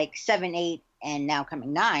 like, 7, 8, and now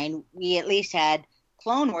coming 9, we at least had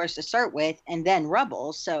Clone Wars to start with, and then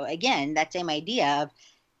Rebels. So, again, that same idea of,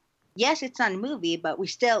 yes, it's not a movie, but we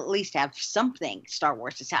still at least have something Star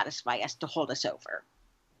Wars to satisfy us, to hold us over.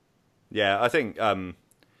 Yeah, I think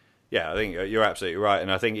you're absolutely right,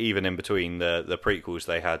 and I think even in between the prequels,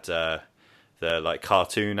 they had the like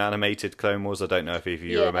cartoon animated Clone Wars. I don't know if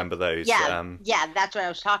you remember those. Yeah, that's what I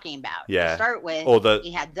was talking about. Yeah, to start with,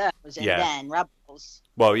 we had those, and then Rebels.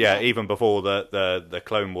 Well, even before the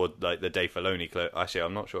Clone War, like the Dave Filoni Clone. Actually,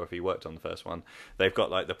 I'm not sure if he worked on the first one. They've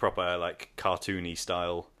got like the proper like cartoony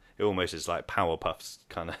style. It almost is like Powerpuffs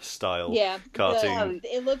kind of style. Yeah, cartoon.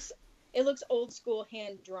 It looks old school,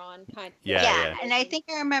 hand drawn kind of. Yeah, and I think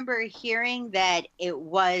I remember hearing that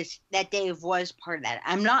that Dave was part of that.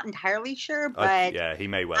 I'm not entirely sure, but he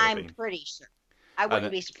may well have been. I'm pretty sure. I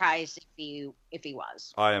wouldn't be surprised if he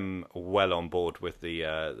was. I am well on board with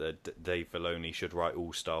the Dave Filoni should write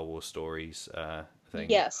all Star Wars stories thing.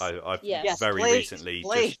 Yes, I've very recently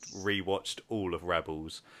just rewatched all of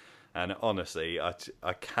Rebels, and honestly,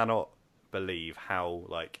 I cannot believe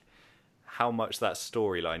how much that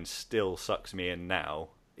storyline still sucks me in now.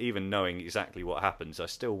 Even knowing exactly what happens, I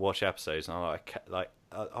still watch episodes, and I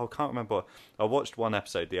can't remember. I watched one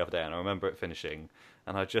episode the other day, and I remember it finishing,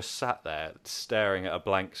 and I just sat there staring at a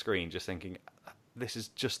blank screen, just thinking, "This is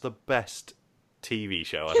just the best TV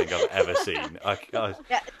show I think I've ever seen." Yeah,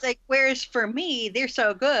 it's like, whereas for me, they're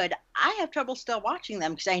so good, I have trouble still watching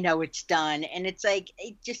them because I know it's done, and it's like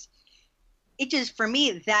it just for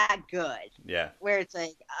me that good. Yeah. Where it's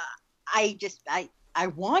like. I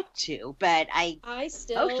want to, but I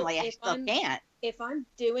still can't. If I'm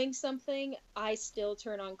doing something, I still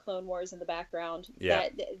turn on Clone Wars in the background. Yeah.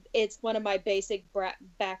 It's one of my basic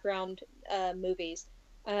background movies.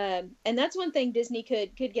 And that's one thing Disney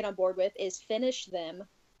could get on board with is finish them.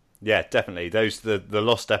 Yeah, definitely. Those the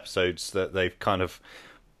lost episodes that they've kind of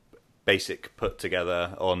put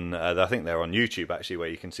together on I think they're on YouTube actually, where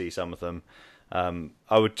you can see some of them.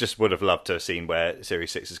 I would have loved to have seen where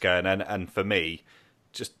Series 6 is going, and for me,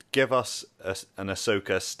 just give us an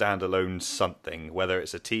Ahsoka standalone something, whether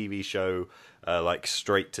it's a TV show, like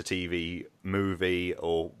straight to TV movie,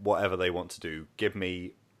 or whatever they want to do. Give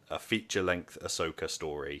me a feature-length Ahsoka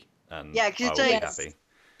story, and I will be happy.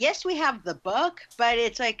 Yes, we have the book, but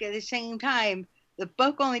it's like at the same time, the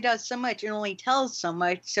book only does so much, it only tells so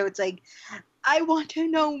much, so it's like, I want to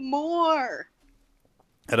know more.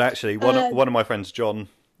 And actually, one of my friends, John,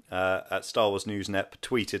 at Star Wars News Net,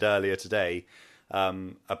 tweeted earlier today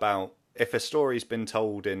about if a story's been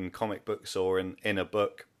told in comic books or in a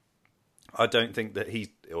book, I don't think that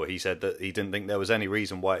he said that he didn't think there was any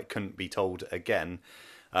reason why it couldn't be told again.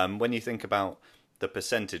 When you think about the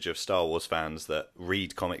percentage of Star Wars fans that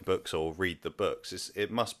read comic books or read the books,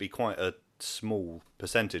 it must be quite a small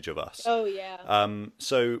percentage of us. Oh yeah.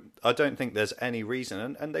 So I don't think there's any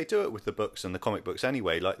reason, and they do it with the books and the comic books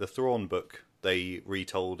anyway. Like the Thrawn book, they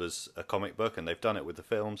retold as a comic book, and they've done it with the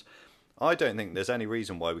films. I don't think there's any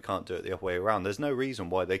reason why we can't do it the other way around. There's no reason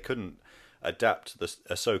why they couldn't adapt the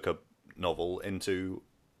Ahsoka novel into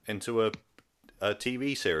a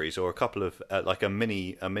TV series or a couple of like a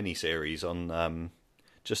mini series on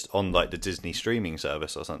just on like the Disney streaming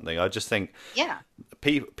service or something. I just think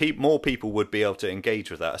more people would be able to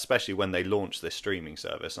engage with that, especially when they launch this streaming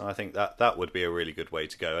service. And I think that would be a really good way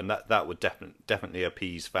to go, and that would definitely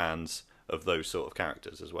appease fans of those sort of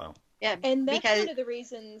characters as well. Yeah, and that's one of the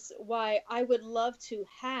reasons why I would love to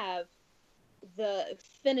have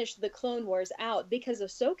finish the Clone Wars out, because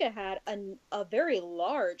Ahsoka had a very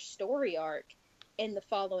large story arc in the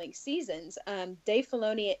following seasons. Dave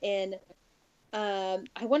Filoni in I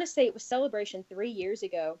want to say it was Celebration 3 years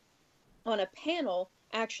ago, on a panel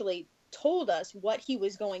actually told us what he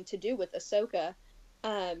was going to do with Ahsoka.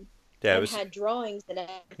 It was, had drawings and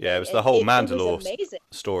everything. Yeah, it was the whole Mandalore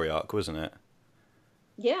story arc, wasn't it?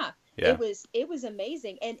 Yeah. It was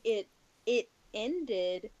amazing, and it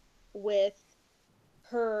ended with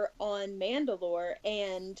her on Mandalore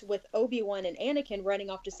and with Obi-Wan and Anakin running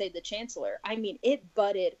off to save the Chancellor. I mean, it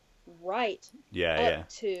butted right up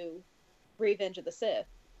to Revenge of the Sith.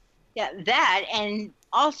 Yeah, that, and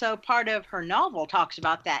also part of her novel talks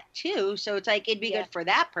about that too. So it's like it'd be good for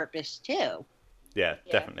that purpose too. Yeah,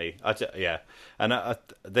 definitely. And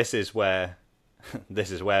this is where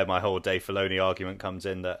my whole Dave Filoni argument comes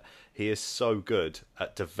in, that he is so good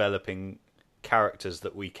at developing characters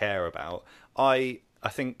that we care about. I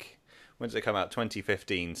think, when did it come out?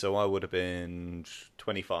 2015. So I would have been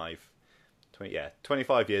 25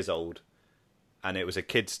 years old. And it was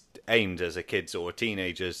aimed as a kids or a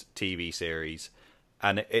teenagers TV series.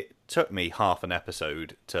 And it took me half an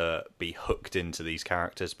episode to be hooked into these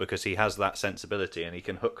characters, because he has that sensibility and he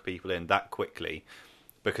can hook people in that quickly,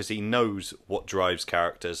 because he knows what drives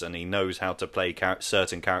characters and he knows how to play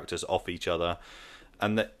certain characters off each other.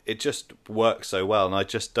 And that it just works so well. And I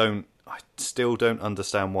still don't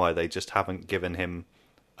understand why they just haven't given him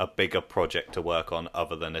a bigger project to work on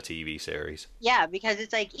other than a TV series. Yeah, because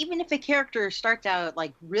it's like, even if a character starts out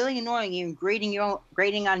like really annoying you and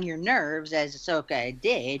grating on your nerves, as Ahsoka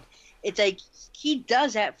did, it's like he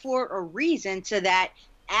does that for a reason, so that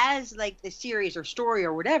as like the series or story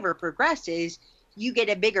or whatever progresses, you get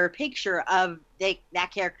a bigger picture of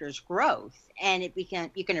that character's growth, and you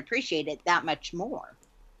can appreciate it that much more.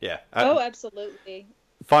 Yeah. Absolutely.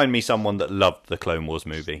 Find me someone that loved the Clone Wars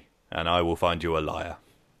movie, and I will find you a liar.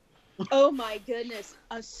 Oh my goodness.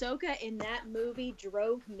 Ahsoka in that movie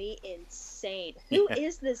drove me insane. Who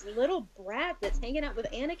is this little brat that's hanging out with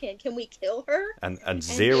Anakin? Can we kill her? And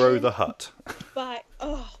Zero the Hutt. By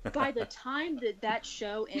the time that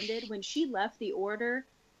show ended, when she left the Order,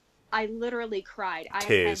 I literally cried.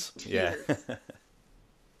 Tears. I had tears. Yeah.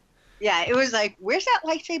 Yeah, it was like, where's that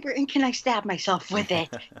lightsaber and can I stab myself with it?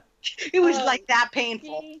 It was like that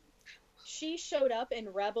painful. She showed up in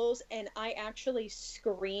Rebels, and I actually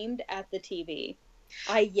screamed at the TV.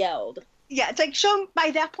 I yelled. Yeah, it's like, by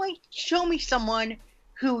that point, show me someone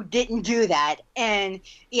who didn't do that. And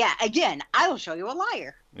yeah, again, I will show you a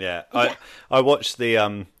liar. Yeah, I watched the,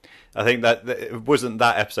 I think that it wasn't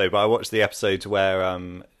that episode, but I watched the episodes where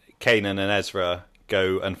Kanan and Ezra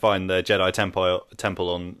go and find the Jedi temple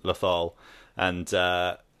on Lothal, and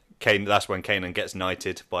that's when Kanan gets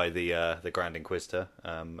knighted by the Grand Inquisitor,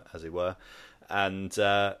 as it were, and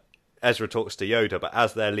Ezra talks to Yoda. But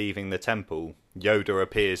as they're leaving the temple, Yoda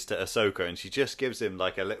appears to Ahsoka, and she just gives him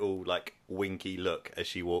like a little like winky look as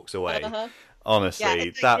she walks away.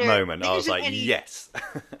 Honestly, that moment, I was like, yes.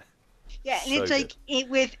 Yeah, and so it's like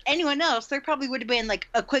with anyone else, there probably would have been like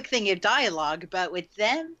a quick thing of dialogue, but with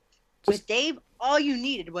them, with Dave, all you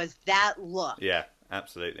needed was that look. Yeah,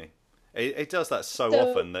 absolutely. It does that so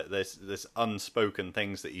often, that there's unspoken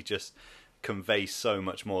things that you just convey so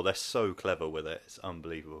much more. They're so clever with it. It's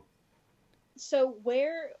unbelievable. So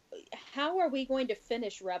how are we going to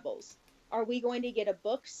finish Rebels? Are we going to get a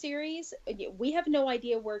book series? We have no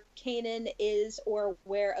idea where Kanan is or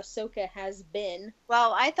where Ahsoka has been.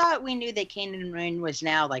 Well, I thought we knew that Kanan was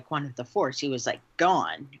now like one of the Force. He was like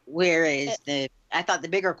gone. Whereas I thought the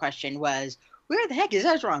bigger question was, where the heck is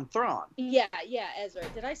Ezra on Thrawn? Yeah, Ezra.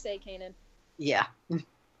 Did I say Kanan? Yeah.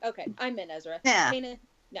 Okay, I meant Ezra. Yeah.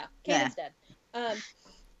 Kanan's dead.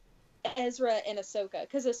 Ezra and Ahsoka.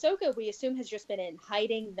 Because Ahsoka, we assume, has just been in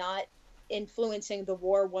hiding, not influencing the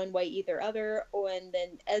war one way either other. And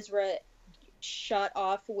then Ezra shot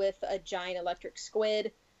off with a giant electric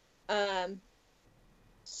squid.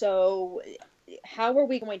 So how are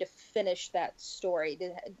we going to finish that story?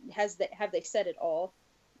 Have they said it all?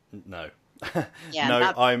 No. Yeah,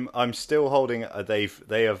 no, I'm still holding.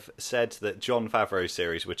 They have said that Jon Favreau's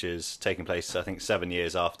series, which is taking place, I think, 7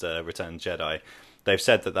 years after Return of the Jedi, they've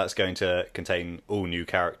said that that's going to contain all new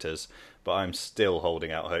characters. But I'm still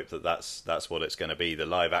holding out hope that that's what it's going to be. The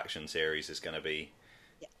live action series is going to be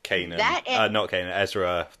Kanan, not Kanan,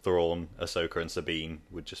 Ezra, Thrawn, Ahsoka, and Sabine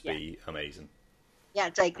would just be amazing. Yeah,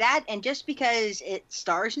 it's like that, and just because it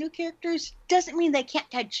stars new characters doesn't mean they can't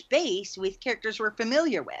touch base with characters we're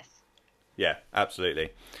familiar with. Yeah,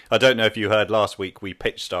 absolutely. I don't know if you heard last week, we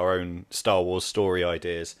pitched our own Star Wars story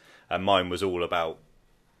ideas, and mine was all about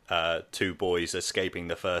two boys escaping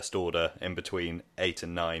the First Order in between 8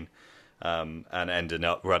 and 9, and ending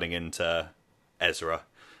up running into Ezra,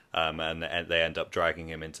 and they end up dragging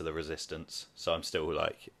him into the Resistance. So I'm still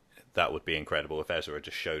like, that would be incredible if Ezra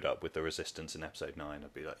just showed up with the Resistance in Episode 9.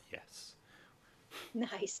 I'd be like, yes.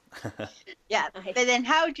 Nice. Yeah, nice. But then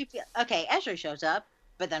how would you feel? Okay, Ezra shows up,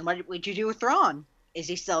 but then what would you do with Thrawn? Is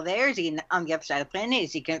he still there? Is he on the other side of the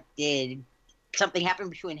planet? Did something happen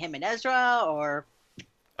between him and Ezra, or?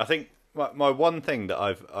 I think my one thing that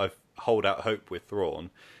I've hold out hope with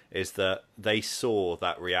Thrawn is that they saw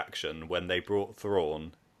that reaction when they brought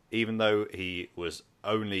Thrawn, even though he was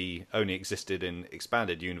only existed in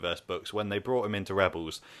expanded universe books. When they brought him into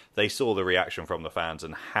Rebels, they saw the reaction from the fans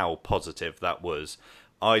and how positive that was.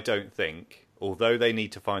 I don't think, although they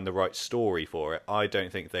need to find the right story for it, I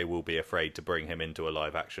don't think they will be afraid to bring him into a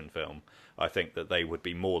live action film. I think that they would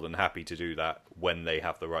be more than happy to do that when they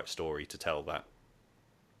have the right story to tell that.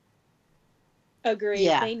 Agreed.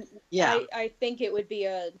 Yeah. I think it would be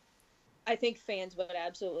I think fans would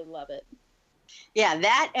absolutely love it. Yeah,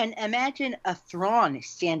 that, and imagine a Thrawn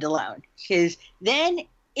standalone, because then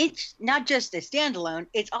it's not just a standalone,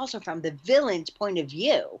 it's also from the villain's point of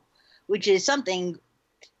view, which is something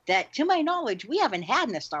that, to my knowledge, we haven't had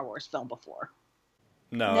in a Star Wars film before.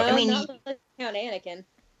 No, I mean, not like Count Anakin.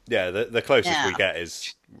 Yeah, the closest we get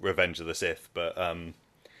is Revenge of the Sith, but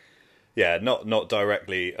yeah, not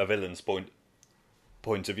directly a villain's point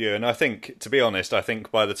of view. And I think, to be honest, I think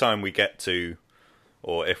by the time we get to,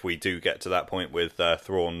 or if we do get to that point with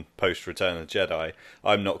Thrawn post Return of the Jedi,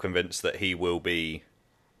 I'm not convinced that he will be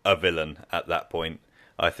a villain at that point.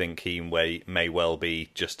 I think he may well be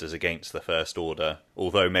just as against the First Order,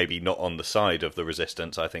 although maybe not on the side of the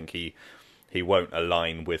Resistance. I think he won't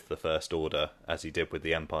align with the First Order as he did with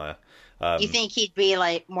the Empire. You think he'd be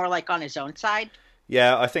more like on his own side?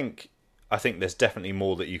 Yeah, I think there's definitely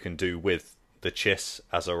more that you can do with the Chiss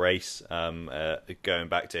as a race, going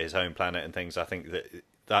back to his home planet and things. I think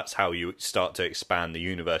that's how you start to expand the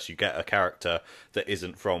universe. You get a character that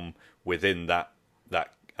isn't from within that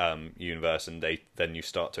universe, and then you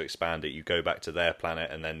start to expand it. You go back to their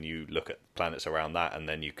planet, and then you look at planets around that, and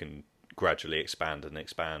then you can gradually expand and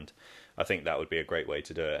expand. I think that would be a great way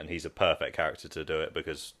to do it, and he's a perfect character to do it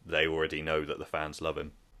because they already know that the fans love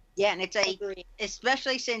him. Yeah, and it's like,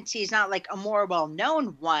 especially since he's not like a more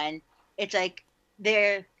well-known one, it's like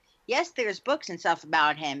there's books and stuff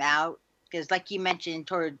about him out, because like you mentioned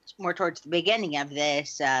towards the beginning of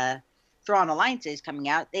this Thrawn Alliances coming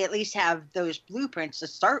out, they at least have those blueprints to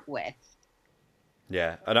start with.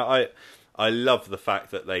 Yeah, and I love the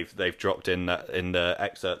fact that they've dropped in that in the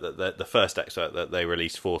excerpt that the first excerpt that they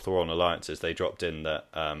released for Thrawn Alliances, they dropped in that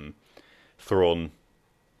Thrawn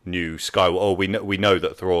knew Skywalker. Or we know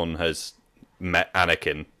that Thrawn has met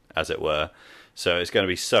Anakin, as it were. So it's going to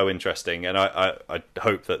be so interesting, and I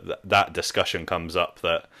hope that discussion comes up,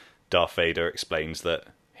 that Darth Vader explains that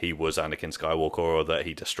he was Anakin Skywalker, or that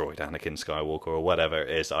he destroyed Anakin Skywalker, or whatever it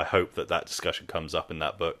is. I hope that discussion comes up in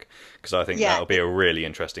that book, because I think that'll be a really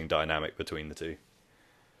interesting dynamic between the two.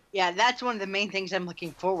 Yeah, that's one of the main things I'm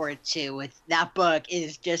looking forward to with that book,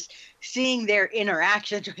 is just seeing their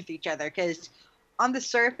interactions with each other, because on the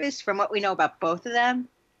surface, from what we know about both of them,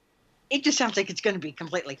 it just sounds like it's going to be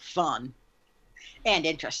completely fun and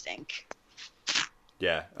interesting.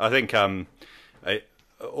 Yeah, I think I'm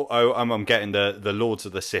getting the Lords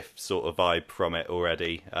of the Sith sort of vibe from it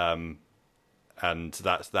already, and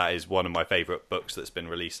that is one of my favourite books that's been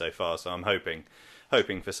released so far. So I'm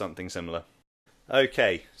hoping for something similar.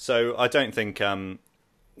 Okay, so I don't think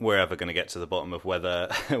we're ever going to get to the bottom of whether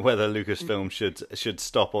Lucasfilm should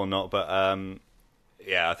stop or not, but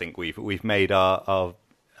yeah, I think we've made our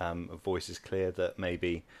voices clear that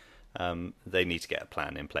maybe they need to get a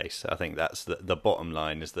plan in place. I think that's the bottom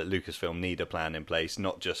line, is that Lucasfilm need a plan in place,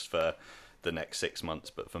 not just for the next 6 months,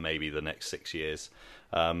 but for maybe the next 6 years.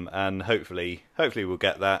 And hopefully we'll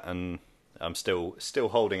get that, and I'm still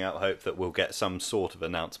holding out hope that we'll get some sort of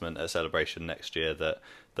announcement at Celebration next year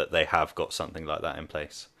that they have got something like that in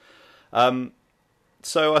place.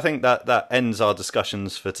 So I think that ends our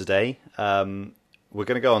discussions for today. We're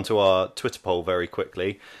going to go on to our Twitter poll very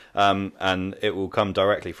quickly, and it will come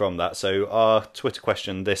directly from that. So our Twitter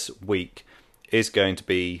question this week is going to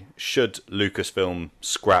be, should Lucasfilm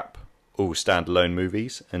scrap all standalone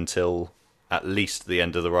movies until at least the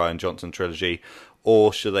end of the Rian Johnson trilogy,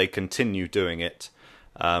 or should they continue doing it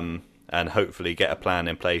and hopefully get a plan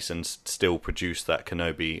in place and still produce that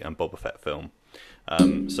Kenobi and Boba Fett film?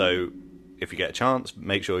 So if you get a chance,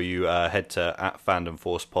 make sure you head to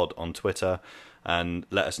 @FandomForcePod on Twitter and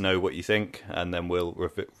let us know what you think, and then we'll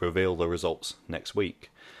reveal the results next week.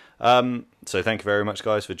 So thank you very much,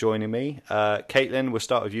 guys, for joining me. Caitlin, we'll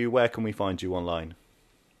start with you. Where can we find you online?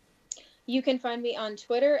 You can find me on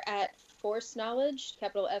Twitter at Force Knowledge,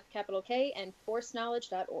 capital F, capital K, and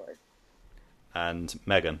forceknowledge.org. And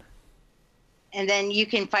Megan? And then you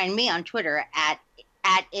can find me on Twitter at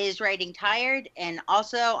 @IsWritingTired, and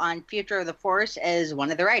also on Future of the Force as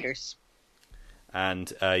one of the writers.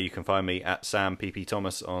 And you can find me at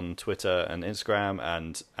SamPPThomas on Twitter and Instagram,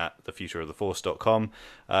 and at thefutureoftheforce.com.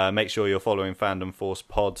 Make sure you're following Fandom Force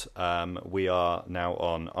Pod. We are now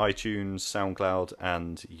on iTunes, SoundCloud,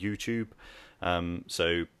 and YouTube.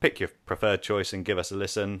 So pick your preferred choice and give us a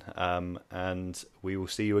listen. And we will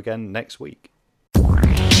see you again next week.